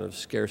opposed to out of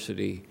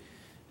scarcity,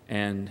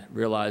 and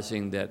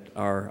realizing that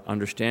our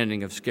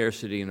understanding of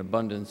scarcity and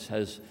abundance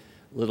has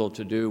little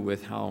to do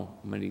with how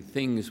many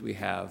things we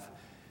have,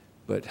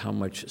 but how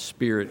much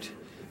spirit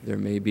there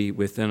may be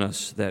within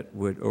us that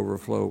would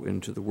overflow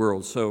into the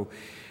world. So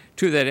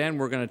to that end,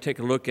 we're going to take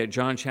a look at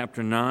John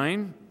chapter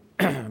 9,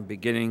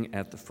 beginning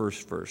at the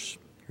first verse.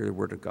 Hear the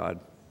word of God.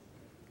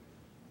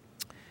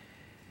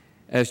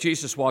 As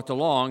Jesus walked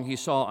along, he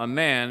saw a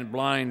man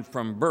blind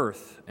from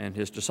birth, and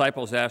his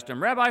disciples asked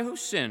him, "Rabbi, who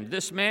sinned,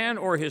 this man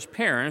or his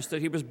parents, that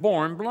he was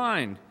born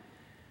blind?"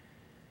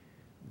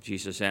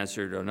 Jesus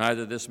answered,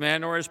 "Neither this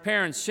man nor his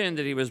parents sinned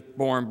that he was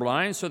born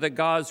blind, so that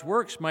God's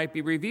works might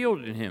be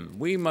revealed in him.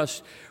 We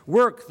must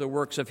work the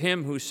works of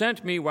him who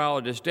sent me while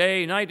it is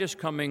day. Night is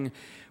coming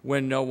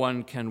when no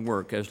one can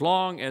work. As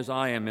long as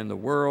I am in the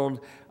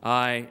world,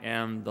 I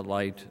am the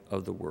light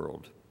of the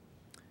world."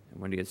 And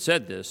when he had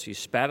said this, he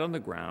spat on the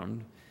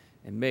ground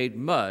and made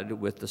mud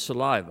with the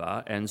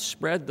saliva and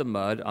spread the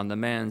mud on the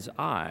man's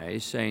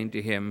eyes, saying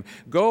to him,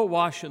 "Go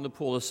wash in the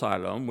pool of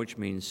Siloam," which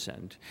means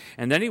sent.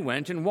 And then he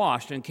went and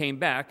washed and came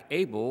back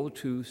able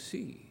to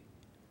see.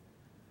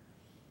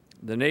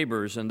 The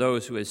neighbors and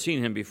those who had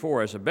seen him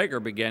before as a beggar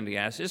began to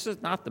ask, "Is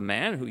this not the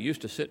man who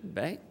used to sit and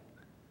beg?"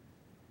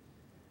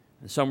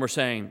 And some were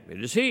saying,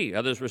 "It is he."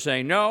 Others were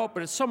saying, "No,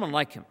 but it's someone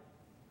like him."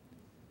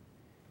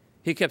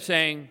 He kept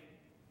saying,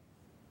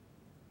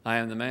 "I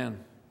am the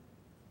man."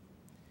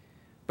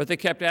 But they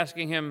kept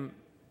asking him,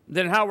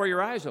 "Then how were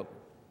your eyes open?"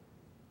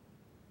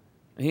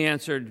 And he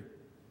answered,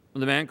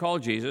 "The man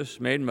called Jesus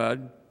made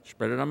mud,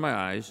 spread it on my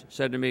eyes,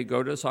 said to me,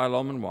 'Go to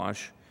Siloam and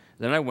wash.'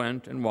 Then I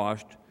went and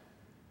washed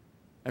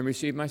and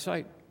received my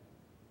sight."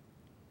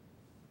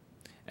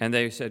 And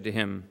they said to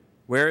him,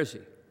 "Where is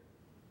he?"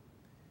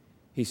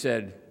 He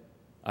said,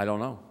 "I don't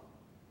know."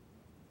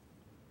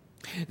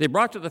 They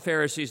brought to the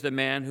Pharisees the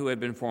man who had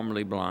been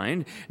formerly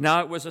blind.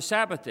 Now it was a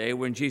Sabbath day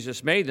when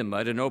Jesus made the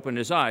mud and opened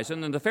his eyes.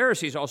 And then the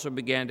Pharisees also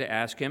began to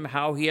ask him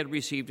how he had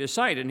received his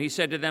sight. And he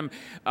said to them,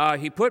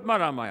 "He put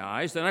mud on my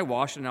eyes, then I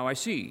washed, and now I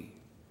see."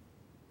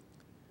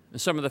 And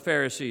some of the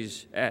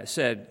Pharisees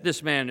said,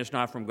 "This man is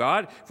not from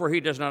God, for he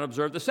does not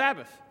observe the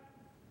Sabbath."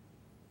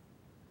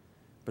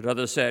 But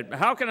others said,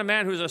 "How can a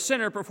man who is a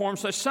sinner perform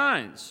such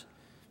signs?"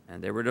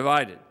 And they were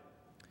divided.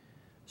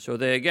 So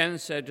they again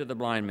said to the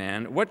blind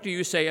man, "What do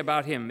you say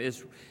about him?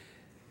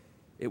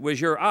 It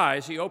was your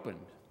eyes he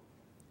opened."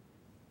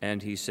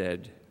 And he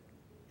said,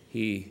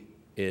 "He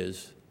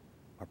is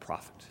a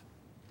prophet."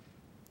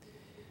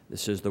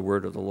 This is the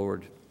word of the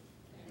Lord.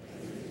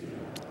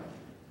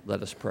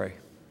 Let us pray.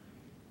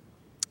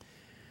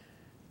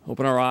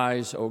 Open our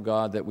eyes, O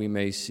God, that we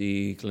may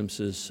see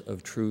glimpses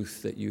of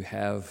truth that you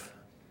have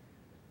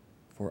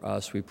for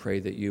us. We pray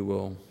that you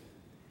will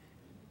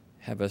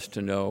have us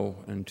to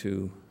know and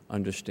to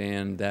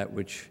understand that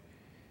which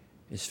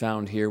is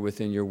found here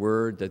within your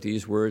word, that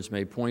these words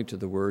may point to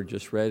the word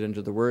just read and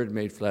to the word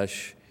made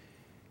flesh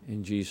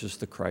in Jesus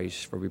the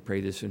Christ. For we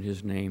pray this in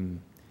his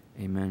name.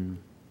 Amen.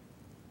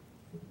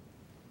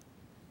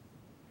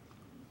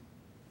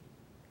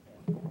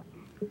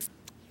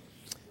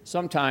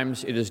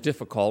 Sometimes it is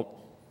difficult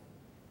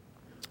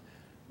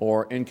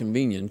or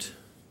inconvenient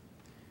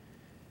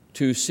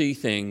to see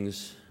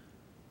things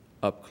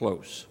up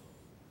close.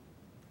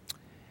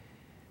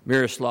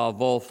 Miroslav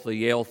Volf, the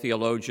Yale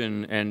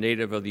theologian and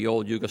native of the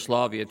old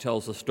Yugoslavia,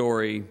 tells the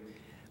story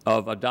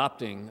of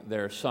adopting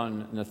their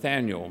son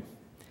Nathaniel.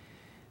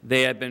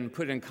 They had been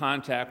put in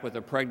contact with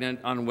a pregnant,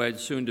 unwed,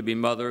 soon-to-be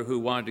mother who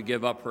wanted to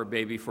give up her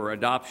baby for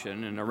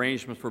adoption, and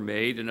arrangements were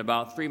made, and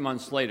about 3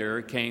 months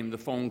later came the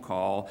phone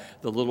call.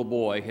 The little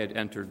boy had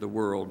entered the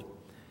world.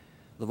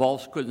 The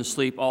Volfs couldn't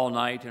sleep all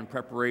night in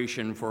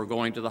preparation for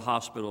going to the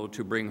hospital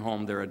to bring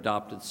home their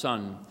adopted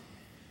son.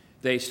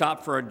 They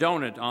stopped for a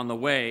donut on the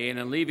way, and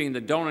in leaving the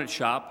donut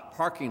shop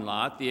parking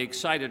lot, the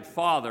excited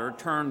father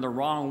turned the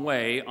wrong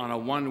way on a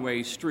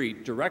one-way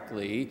street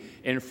directly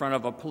in front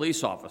of a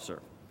police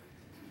officer.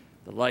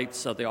 The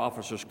lights of the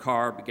officer's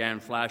car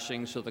began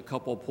flashing, so the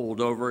couple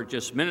pulled over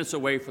just minutes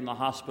away from the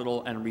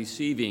hospital and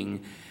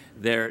receiving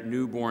their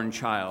newborn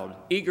child.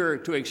 Eager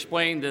to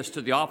explain this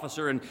to the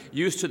officer and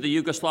used to the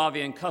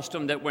Yugoslavian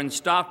custom that when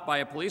stopped by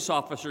a police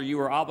officer, you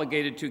were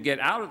obligated to get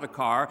out of the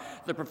car,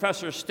 the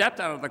professor stepped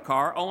out of the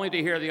car only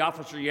to hear the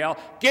officer yell,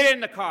 "Get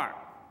in the car!"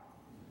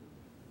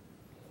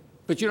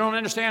 "But you don't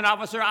understand,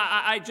 officer.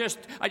 I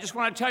just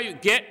want to tell you,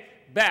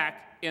 get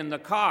back in the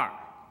car,"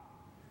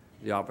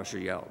 the officer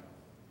yelled,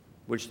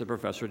 which the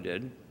professor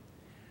did.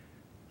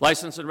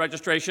 "License and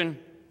registration?"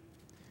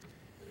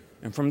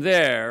 And from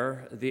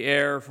there, the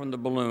air from the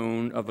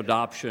balloon of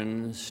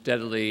adoption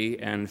steadily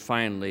and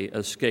finally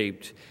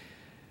escaped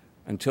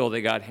until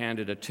they got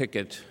handed a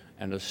ticket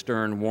and a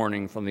stern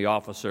warning from the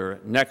officer,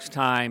 "Next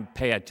time,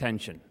 pay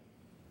attention."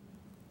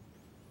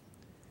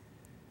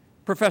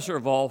 Professor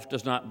Wolf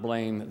does not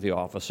blame the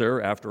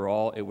officer. After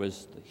all, it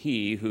was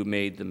he who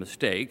made the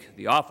mistake.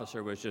 The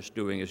officer was just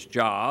doing his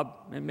job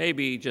and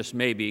maybe, just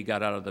maybe,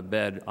 got out of the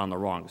bed on the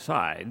wrong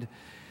side.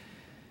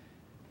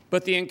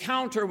 But the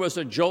encounter was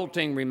a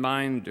jolting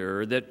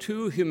reminder that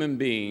two human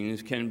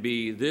beings can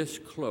be this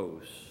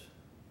close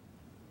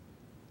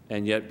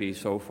and yet be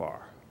so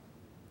far.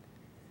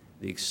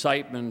 The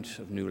excitement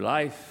of new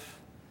life,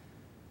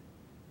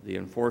 the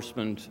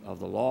enforcement of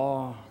the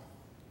law.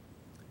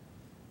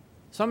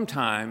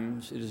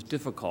 Sometimes it is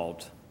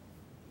difficult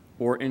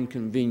or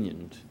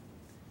inconvenient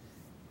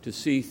to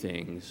see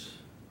things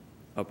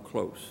up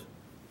close.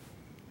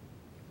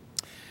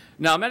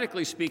 Now,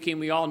 medically speaking,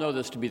 we all know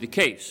this to be the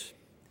case.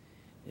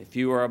 If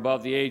you are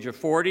above the age of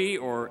 40,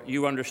 or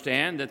you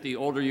understand that the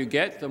older you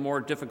get, the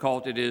more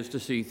difficult it is to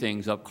see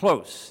things up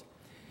close.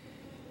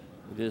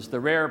 It is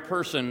the rare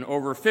person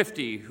over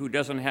 50 who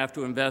doesn't have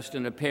to invest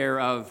in a pair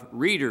of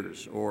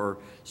readers, or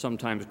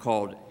sometimes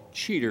called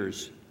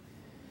cheaters.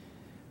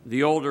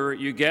 The older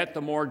you get,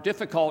 the more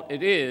difficult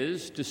it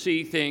is to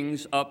see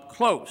things up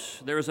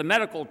close. There is a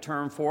medical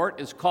term for it.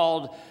 It's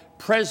called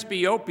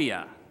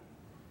presbyopia.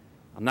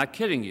 I'm not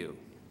kidding you.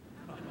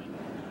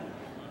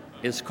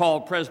 It's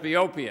called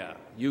presbyopia.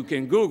 You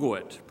can Google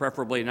it,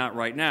 preferably not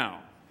right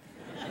now.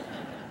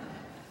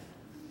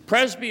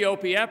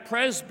 Presbyopia,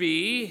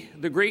 presby,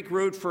 the Greek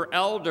root for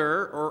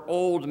elder or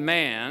old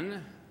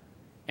man,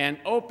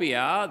 and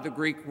opia, the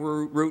Greek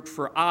root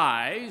for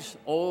eyes,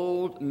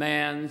 old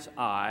man's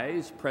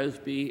eyes,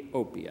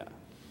 presbyopia.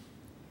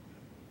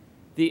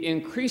 The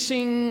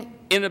increasing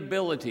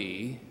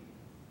inability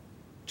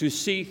to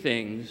see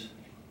things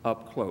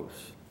up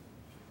close.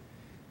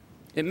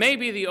 It may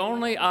be the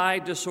only eye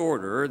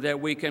disorder that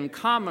we can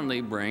commonly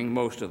bring,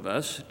 most of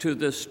us, to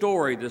this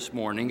story this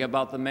morning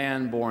about the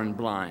man born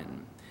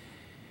blind.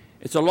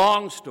 It's a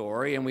long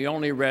story, and we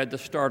only read the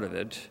start of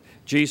it.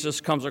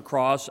 Jesus comes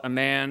across a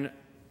man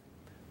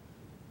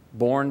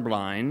born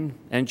blind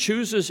and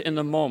chooses in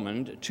the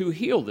moment to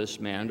heal this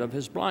man of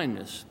his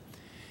blindness.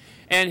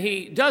 And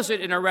he does it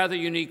in a rather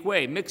unique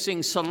way,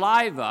 mixing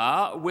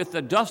saliva with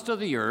the dust of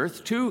the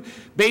earth, two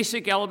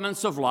basic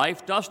elements of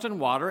life, dust and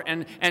water,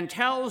 and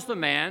tells the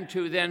man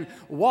to then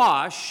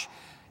wash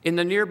in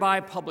the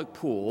nearby public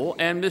pool,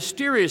 and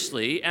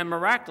mysteriously and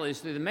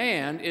miraculously the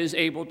man is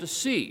able to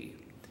see.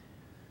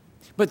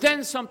 But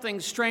then something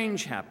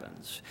strange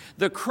happens.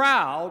 The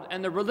crowd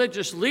and the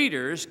religious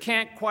leaders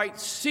can't quite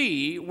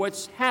see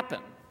what's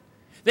happened.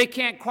 They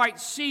can't quite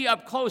see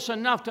up close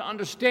enough to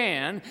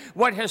understand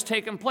what has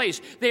taken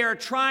place. They are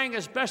trying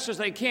as best as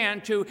they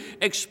can to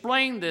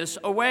explain this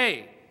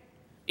away,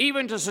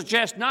 even to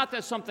suggest not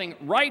that something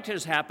right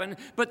has happened,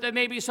 but that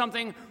maybe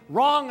something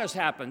wrong has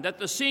happened, that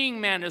the seeing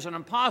man is an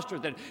imposter,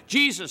 that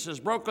Jesus has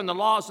broken the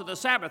laws of the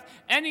Sabbath,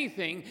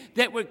 anything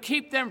that would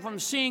keep them from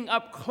seeing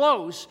up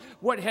close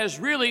what has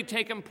really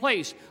taken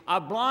place.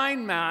 A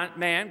blind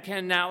man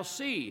can now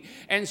see.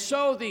 And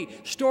so the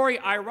story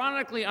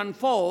ironically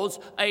unfolds.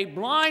 A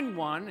blind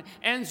one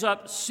ends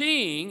up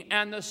seeing,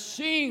 and the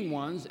seeing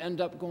ones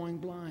end up going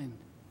blind.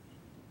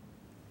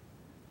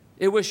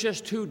 It was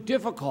just too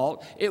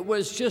difficult. It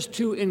was just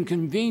too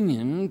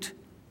inconvenient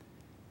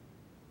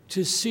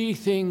to see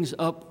things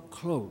up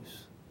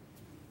close.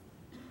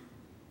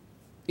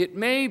 It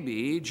may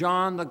be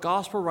John, the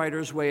gospel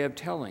writer's way of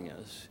telling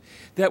us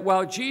that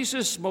while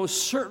Jesus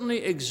most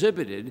certainly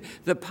exhibited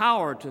the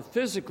power to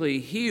physically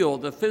heal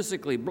the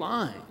physically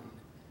blind,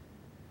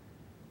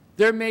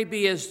 there may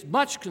be as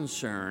much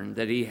concern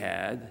that he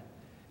had,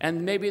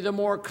 and maybe the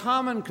more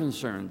common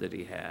concern that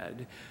he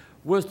had,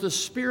 was the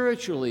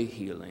spiritually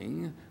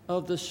healing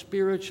of the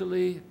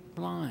spiritually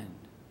blind.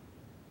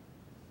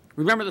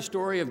 Remember the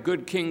story of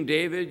good King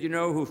David,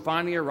 who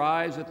finally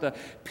arrives at the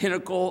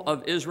pinnacle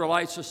of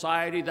Israelite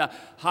society, the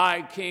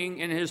high king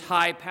in his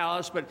high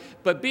palace.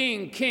 But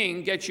being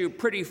king gets you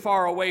pretty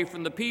far away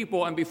from the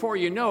people, and before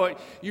you know it,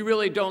 you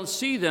really don't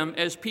see them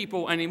as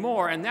people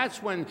anymore. And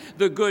that's when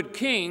the good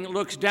king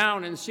looks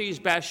down and sees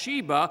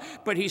Bathsheba,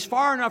 but he's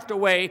far enough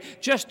away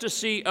just to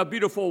see a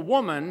beautiful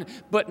woman,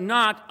 but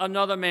not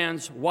another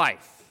man's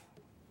wife.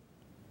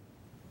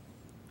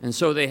 And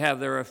so they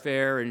have their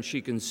affair, and she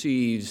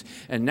conceives.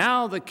 And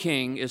now the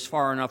king is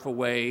far enough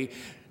away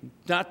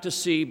not to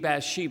see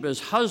Bathsheba's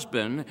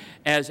husband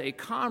as a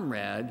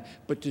comrade,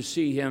 but to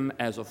see him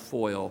as a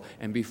foil.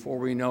 And before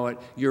we know it,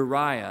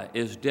 Uriah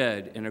is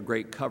dead in a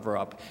great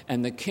cover-up.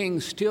 And the king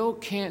still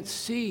can't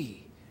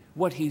see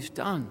what he's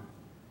done.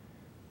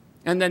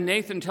 And then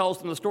Nathan tells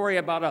them the story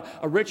about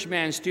a rich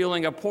man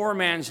stealing a poor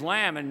man's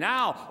lamb. And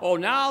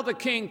now the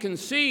king can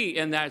see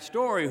in that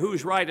story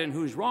who's right and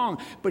who's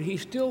wrong, but he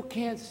still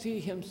can't see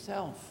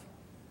himself.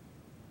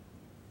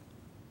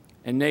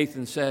 And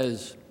Nathan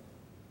says,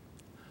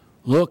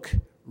 "Look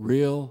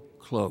real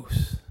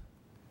close.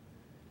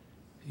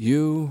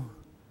 You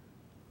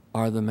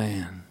are the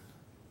man.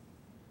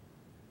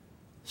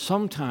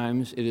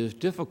 Sometimes it is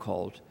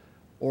difficult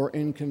or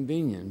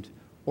inconvenient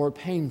or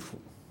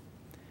painful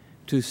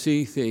to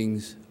see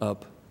things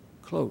up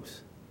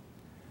close.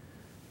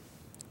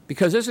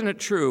 Because isn't it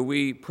true,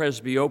 we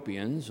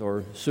Presbyopians,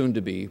 or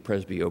soon-to-be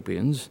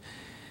Presbyopians,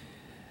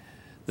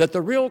 that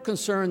the real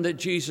concern that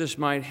Jesus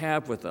might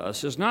have with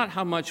us is not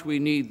how much we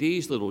need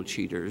these little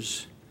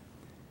cheaters,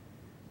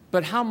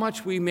 but how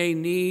much we may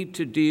need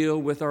to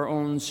deal with our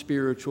own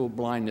spiritual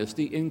blindness,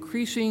 the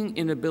increasing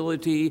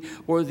inability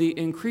or the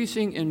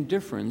increasing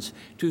indifference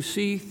to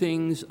see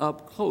things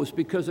up close.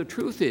 Because the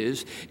truth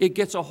is, it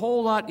gets a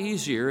whole lot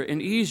easier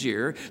and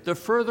easier the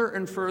further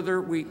and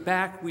further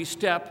back we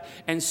step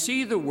and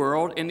see the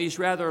world in these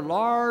rather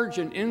large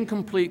and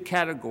incomplete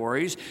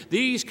categories.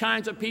 These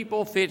kinds of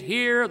people fit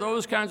here,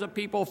 those kinds of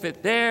people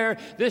fit there.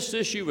 This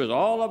issue is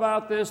all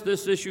about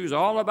this issue is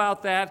all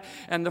about that.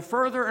 And the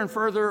further and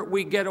further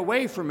we get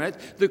away from it,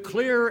 the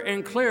clearer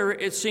and clearer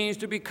it seems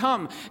to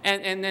become.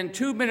 And then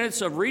 2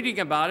 minutes of reading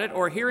about it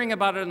or hearing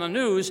about it in the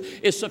news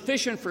is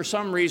sufficient for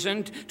some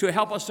reason to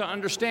help us to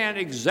understand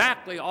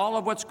exactly all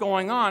of what's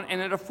going on. And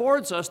it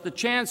affords us the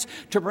chance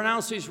to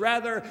pronounce these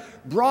rather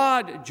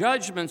broad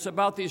judgments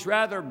about these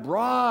rather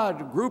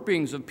broad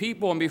groupings of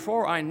people. And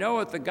before I know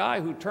it, the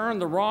guy who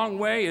turned the wrong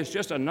way is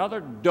just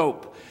another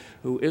dope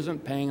who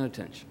isn't paying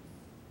attention.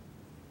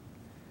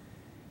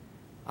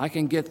 I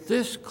can get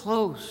this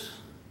close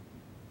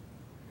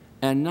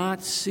and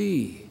not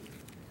see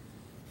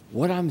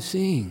what I'm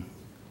seeing.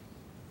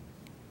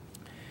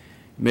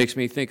 It makes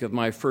me think of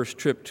my first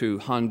trip to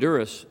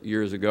Honduras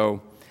years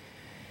ago.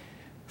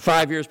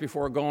 5 years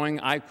before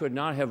going, I could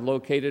not have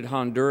located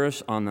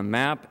Honduras on the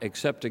map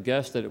except to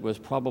guess that it was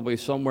probably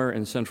somewhere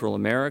in Central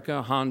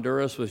America.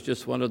 Honduras was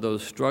just one of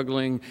those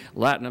struggling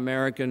Latin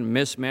American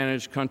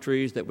mismanaged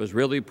countries that was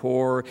really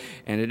poor,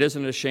 and it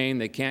isn't a shame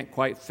they can't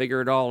quite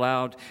figure it all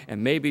out,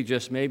 and maybe,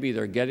 just maybe,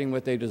 they're getting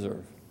what they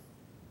deserve.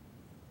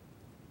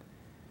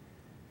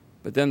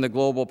 But then the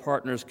Global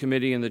Partners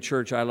Committee in the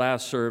church I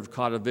last served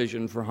caught a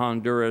vision for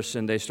Honduras,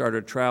 and they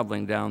started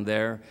traveling down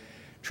there,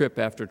 trip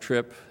after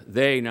trip.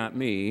 They, not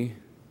me.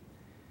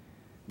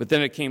 But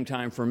then it came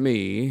time for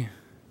me,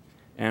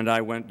 and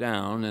I went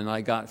down, and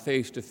I got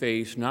face to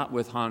face, not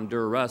with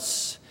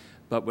Honduras,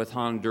 but with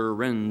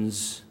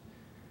Hondurans.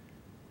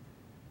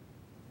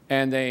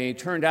 And they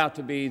turned out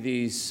to be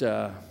these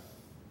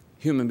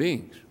human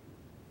beings.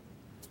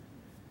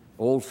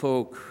 Old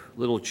folk,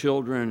 little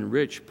children,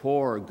 rich,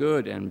 poor,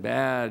 good and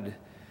bad.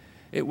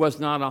 It was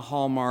not a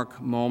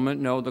Hallmark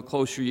moment. No, the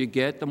closer you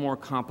get, the more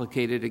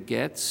complicated it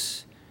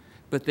gets.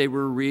 But they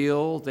were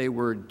real. They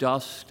were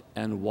dust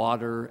and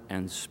water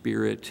and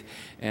spirit,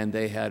 and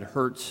they had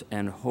hurts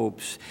and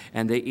hopes,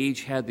 and they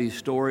each had these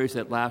stories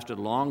that lasted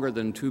longer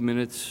than 2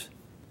 minutes.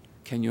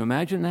 Can you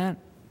imagine that?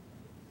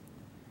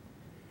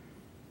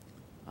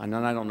 And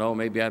I don't know,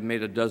 maybe I've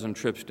made a dozen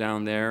trips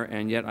down there,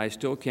 and yet I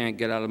still can't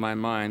get out of my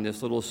mind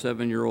this little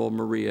 7-year-old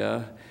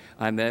Maria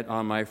I met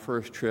on my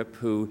first trip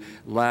who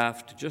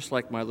laughed just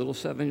like my little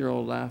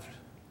 7-year-old laughed,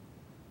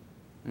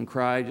 and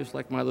cried just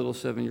like my little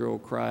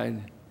 7-year-old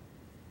cried,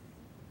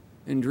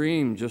 and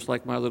dreamed just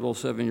like my little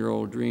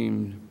 7-year-old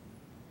dreamed.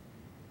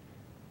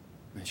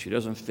 And she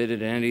doesn't fit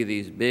in any of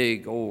these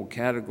big old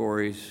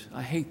categories.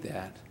 I hate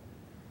that.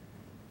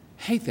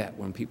 Hate that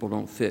when people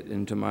don't fit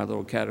into my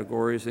little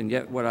categories. And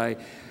yet what I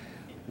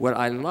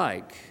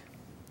like,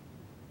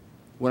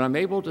 when I'm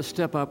able to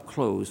step up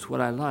close, what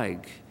I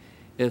like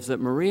is that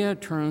Maria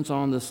turns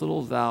on this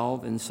little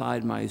valve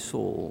inside my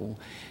soul,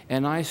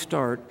 and I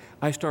start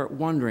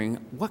wondering,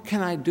 what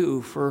can I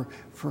do for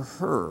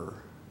her?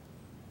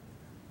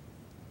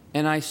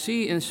 And I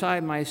see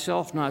inside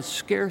myself not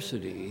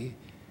scarcity,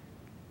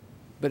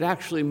 but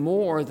actually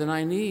more than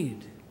I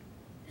need.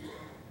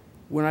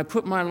 When I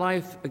put my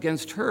life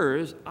against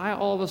hers, I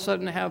all of a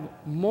sudden have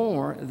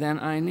more than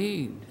I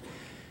need.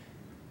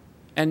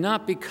 And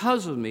not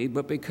because of me,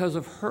 but because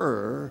of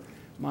her,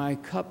 my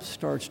cup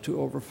starts to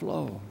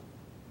overflow.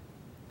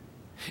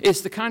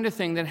 It's the kind of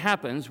thing that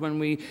happens when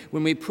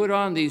we put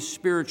on these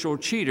spiritual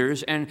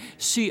cheaters and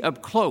see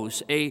up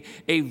close. A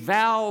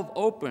valve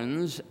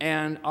opens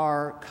and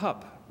our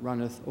cup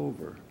runneth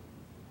over.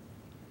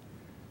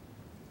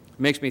 It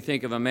makes me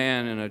think of a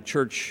man in a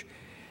church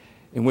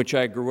in which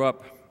I grew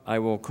up. I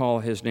will call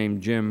his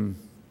name Jim.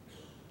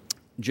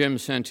 Jim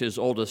sent his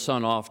oldest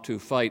son off to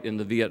fight in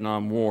the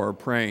Vietnam War,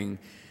 praying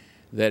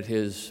that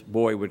his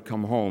boy would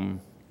come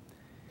home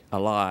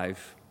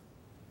alive.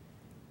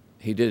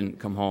 He didn't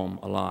come home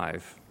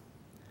alive.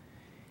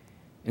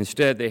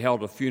 Instead, they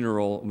held a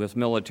funeral with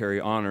military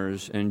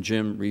honors, and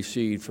Jim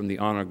received from the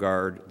honor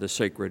guard the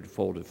sacred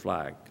folded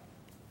flag.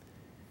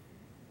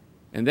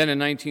 And then in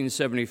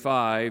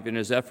 1975, in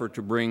his effort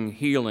to bring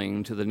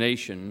healing to the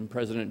nation,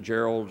 President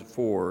Gerald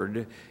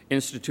Ford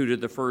instituted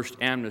the first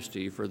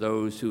amnesty for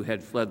those who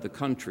had fled the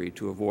country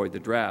to avoid the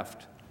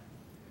draft.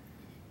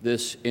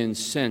 This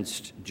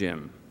incensed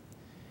Jim.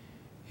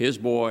 His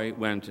boy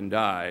went and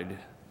died.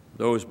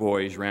 Those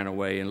boys ran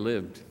away and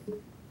lived.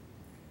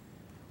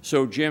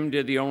 So Jim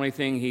did the only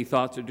thing he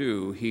thought to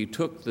do. He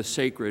took the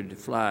sacred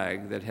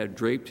flag that had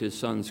draped his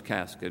son's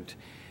casket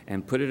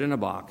and put it in a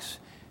box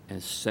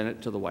and sent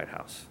it to the White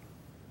House.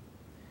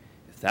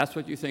 If that's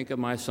what you think of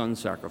my son's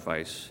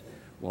sacrifice,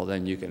 well,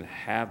 then you can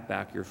have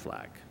back your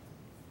flag.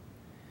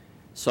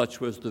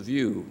 Such was the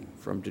view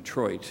from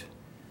Detroit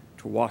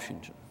to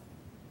Washington.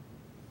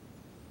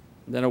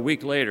 Then a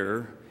week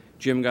later,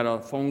 Jim got a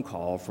phone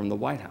call from the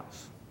White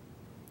House.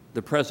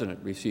 The president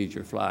received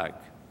your flag.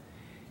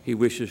 He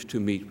wishes to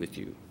meet with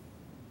you.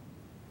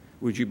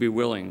 Would you be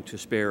willing to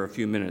spare a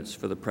few minutes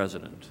for the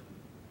president?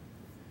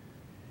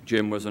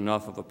 Jim was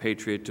enough of a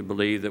patriot to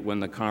believe that when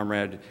the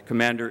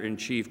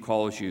commander-in-chief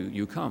calls you,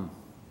 you come.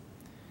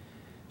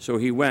 So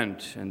he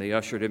went, and they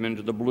ushered him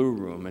into the Blue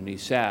Room, and he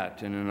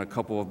sat, and in a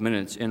couple of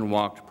minutes in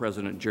walked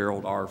President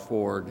Gerald R.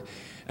 Ford,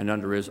 and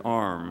under his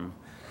arm,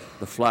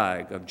 the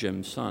flag of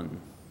Jim's son.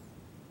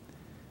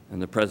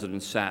 And the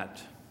president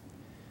sat,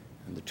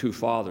 and the two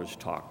fathers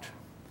talked.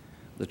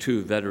 The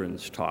two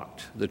veterans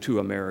talked. The two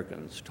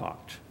Americans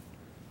talked.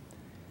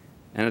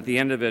 And at the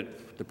end of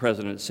it, the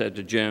president said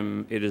to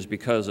Jim, "It is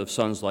because of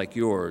sons like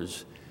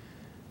yours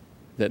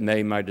that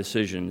made my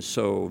decision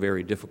so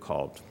very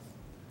difficult.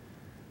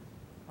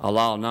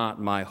 Allow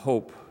not my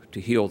hope to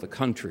heal the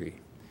country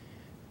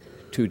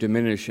to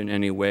diminish in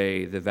any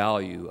way the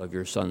value of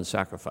your son's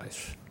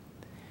sacrifice.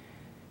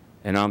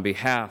 And on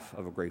behalf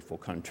of a grateful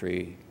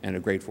country and a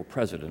grateful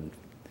president,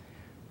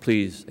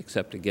 please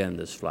accept again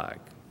this flag."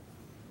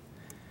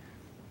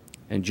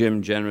 And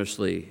Jim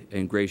generously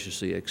and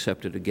graciously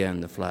accepted again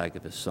the flag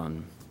of his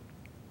son.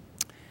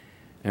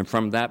 And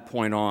from that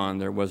point on,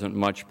 there wasn't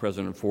much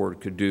President Ford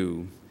could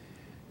do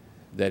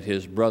that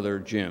his brother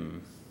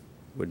Jim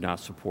would not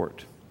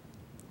support.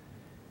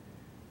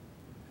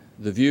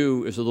 The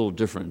view is a little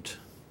different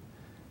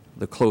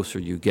the closer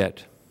you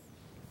get.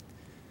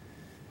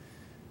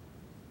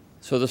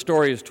 So the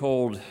story is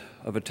told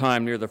of a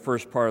time near the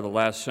first part of the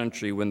last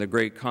century when the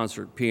great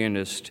concert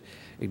pianist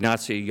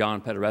Ignacy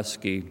Jan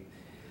Paderewski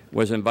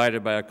was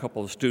invited by a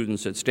couple of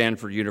students at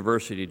Stanford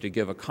University to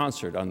give a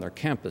concert on their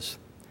campus.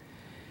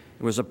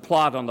 It was a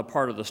plot on the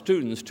part of the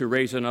students to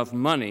raise enough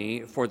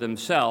money for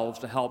themselves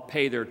to help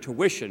pay their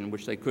tuition,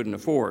 which they couldn't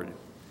afford.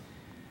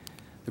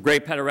 The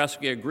great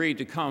Paderewski agreed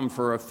to come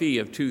for a fee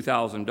of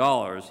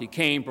 $2,000. He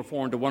came,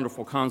 performed a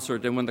wonderful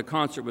concert, and when the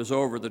concert was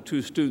over, the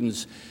two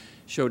students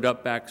showed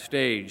up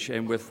backstage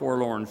and with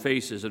forlorn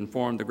faces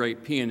informed the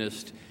great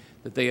pianist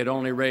that they had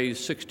only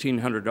raised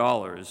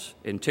 $1,600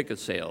 in ticket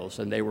sales,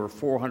 and they were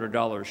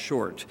 $400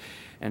 short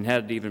and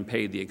hadn't even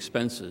paid the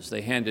expenses.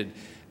 They handed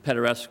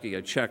Paderewski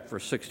a check for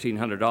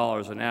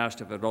 $1,600 and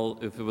asked if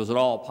it was at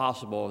all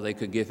possible they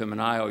could give him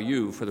an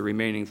IOU for the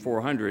remaining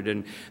 $400,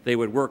 and they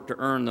would work to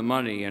earn the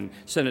money and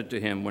send it to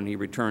him when he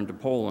returned to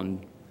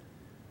Poland.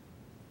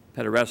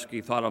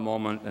 Paderewski thought a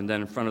moment and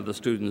then in front of the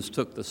students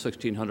took the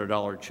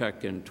 $1,600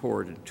 check and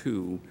tore it in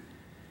two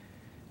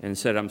and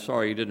said, "I'm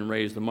sorry you didn't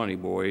raise the money,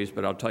 boys,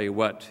 but I'll tell you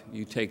what,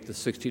 you take the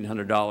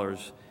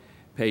 $1,600,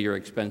 pay your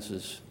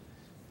expenses,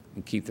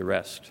 and keep the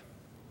rest."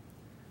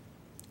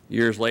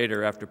 Years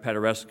later, after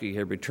Paderewski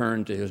had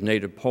returned to his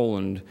native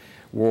Poland,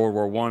 World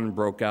War I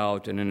broke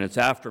out, and in its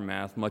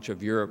aftermath, much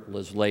of Europe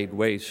was laid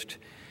waste.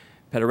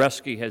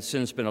 Paderewski had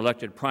since been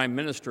elected Prime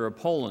Minister of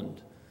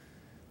Poland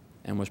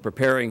and was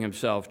preparing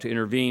himself to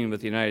intervene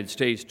with the United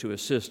States to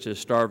assist his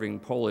starving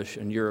Polish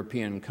and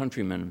European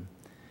countrymen.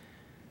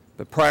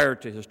 But prior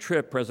to his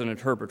trip,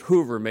 President Herbert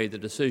Hoover made the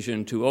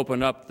decision to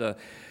open up the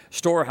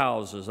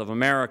storehouses of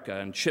America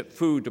and ship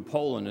food to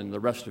Poland and the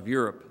rest of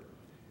Europe.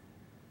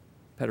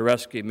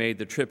 Paderewski made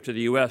the trip to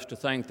the U.S. to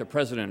thank the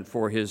president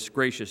for his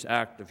gracious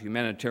act of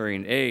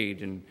humanitarian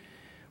aid. And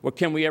what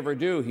can we ever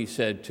do, he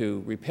said,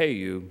 to repay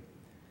you?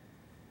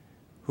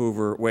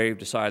 Hoover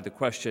waved aside the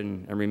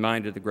question and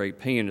reminded the great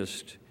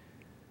pianist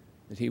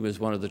that he was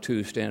one of the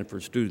two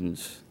Stanford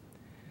students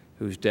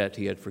whose debt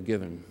he had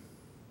forgiven.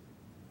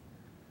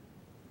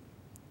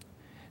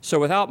 So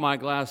without my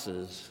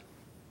glasses,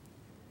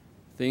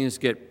 things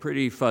get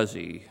pretty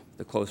fuzzy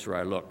the closer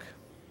I look.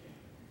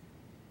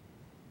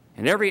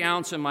 And every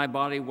ounce in my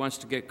body wants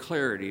to get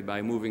clarity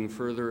by moving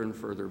further and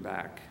further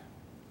back.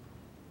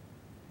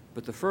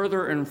 But the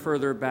further and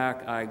further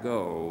back I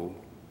go,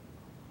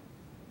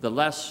 the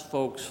less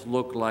folks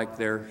look like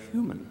they're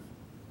human.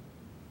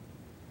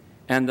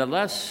 And the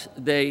less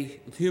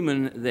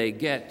human they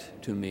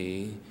get to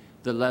me,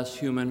 the less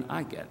human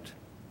I get.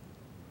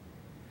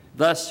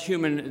 The less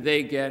human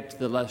they get,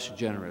 the less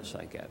generous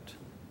I get.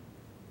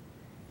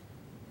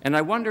 And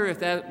I wonder if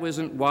that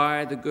wasn't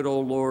why the good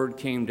old Lord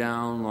came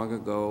down long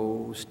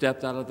ago,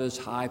 stepped out of his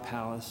high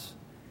palace,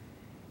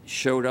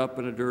 showed up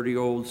in a dirty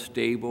old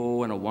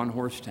stable in a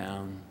one-horse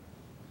town,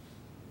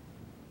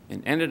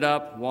 and ended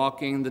up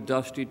walking the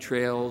dusty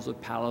trails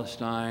of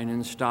Palestine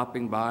and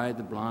stopping by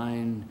the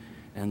blind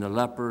and the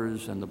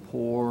lepers and the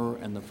poor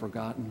and the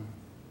forgotten,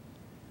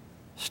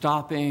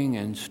 stopping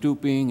and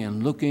stooping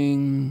and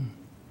looking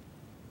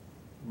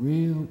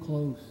real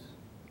close.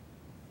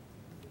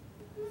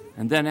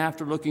 And then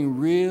after looking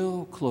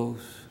real close,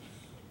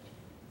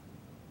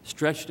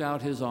 stretched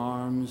out his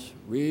arms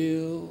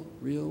real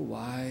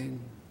wide,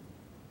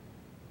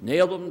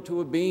 nailed them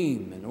to a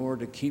beam in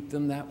order to keep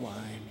them that wide,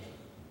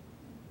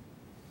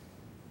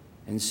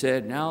 and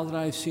said, now that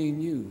I've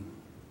seen you,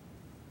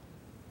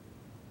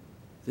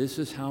 this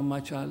is how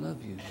much I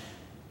love you.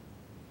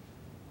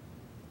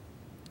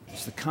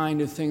 It's the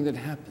kind of thing that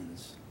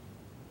happens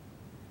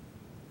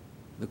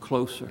the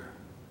closer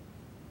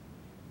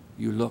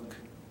you look.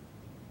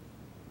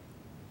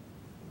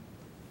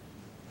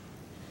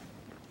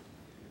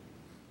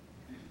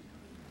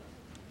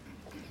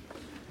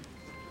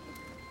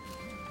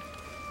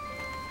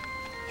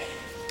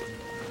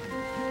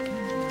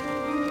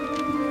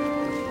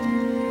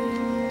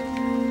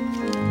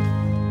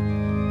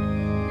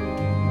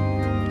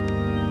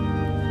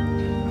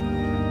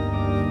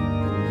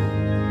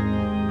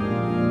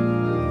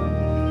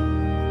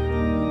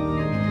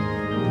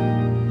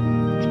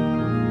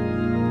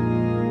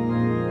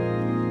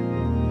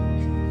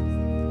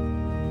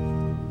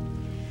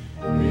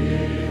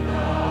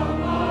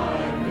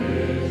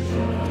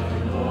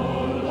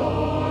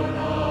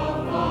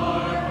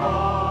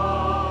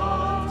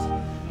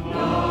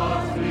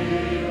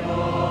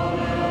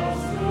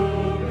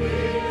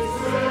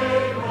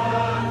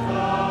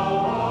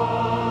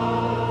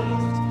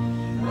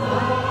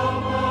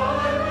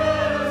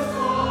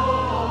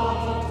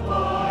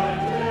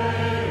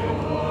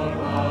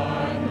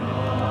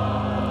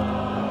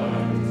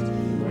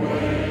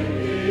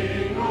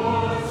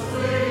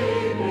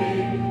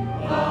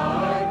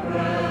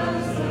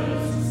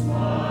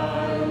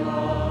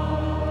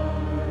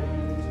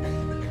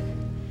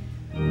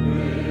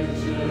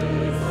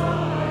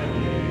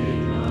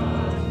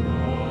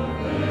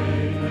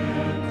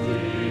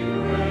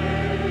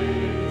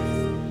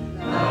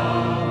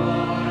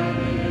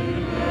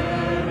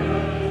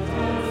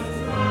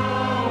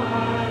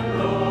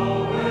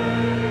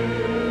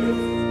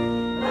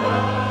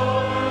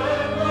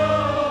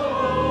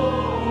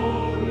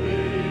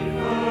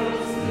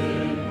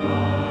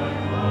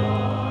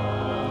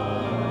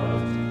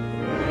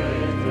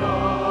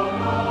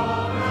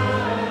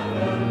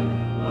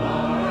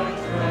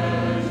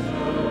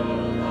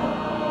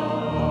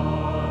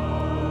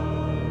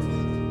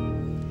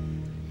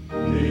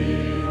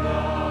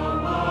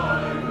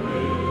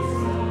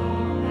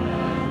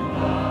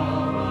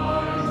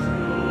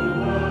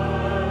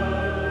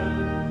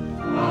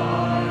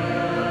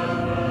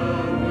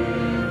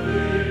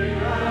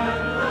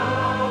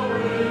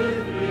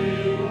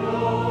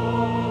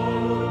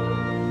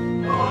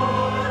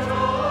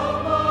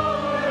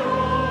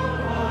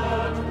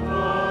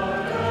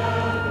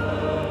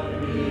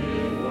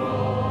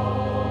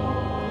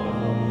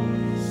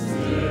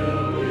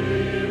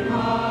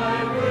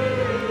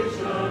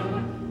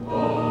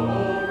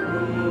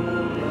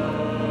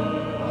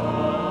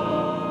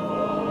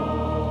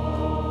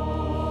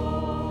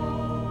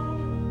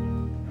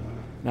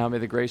 Now may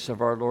the grace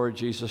of our Lord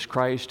Jesus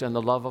Christ and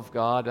the love of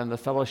God and the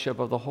fellowship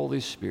of the Holy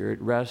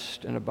Spirit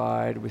rest and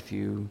abide with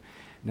you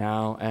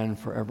now and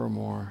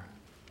forevermore.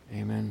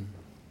 Amen.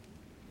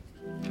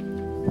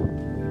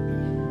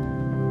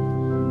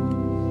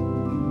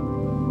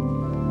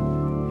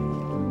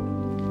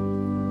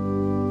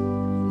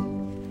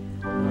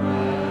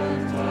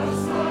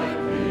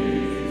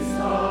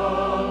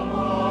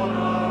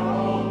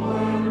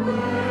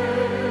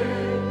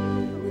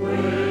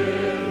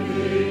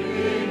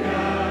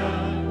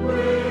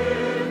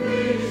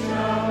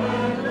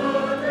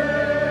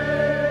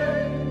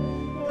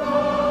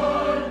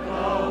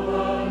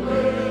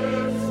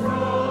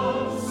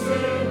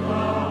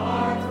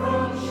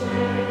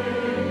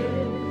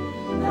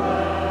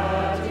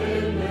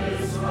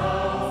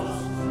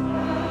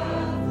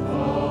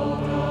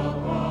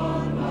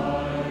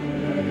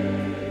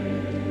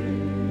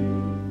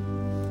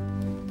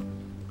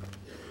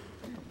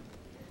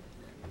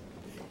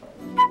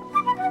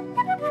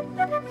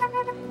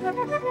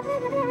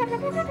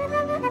 Thank you.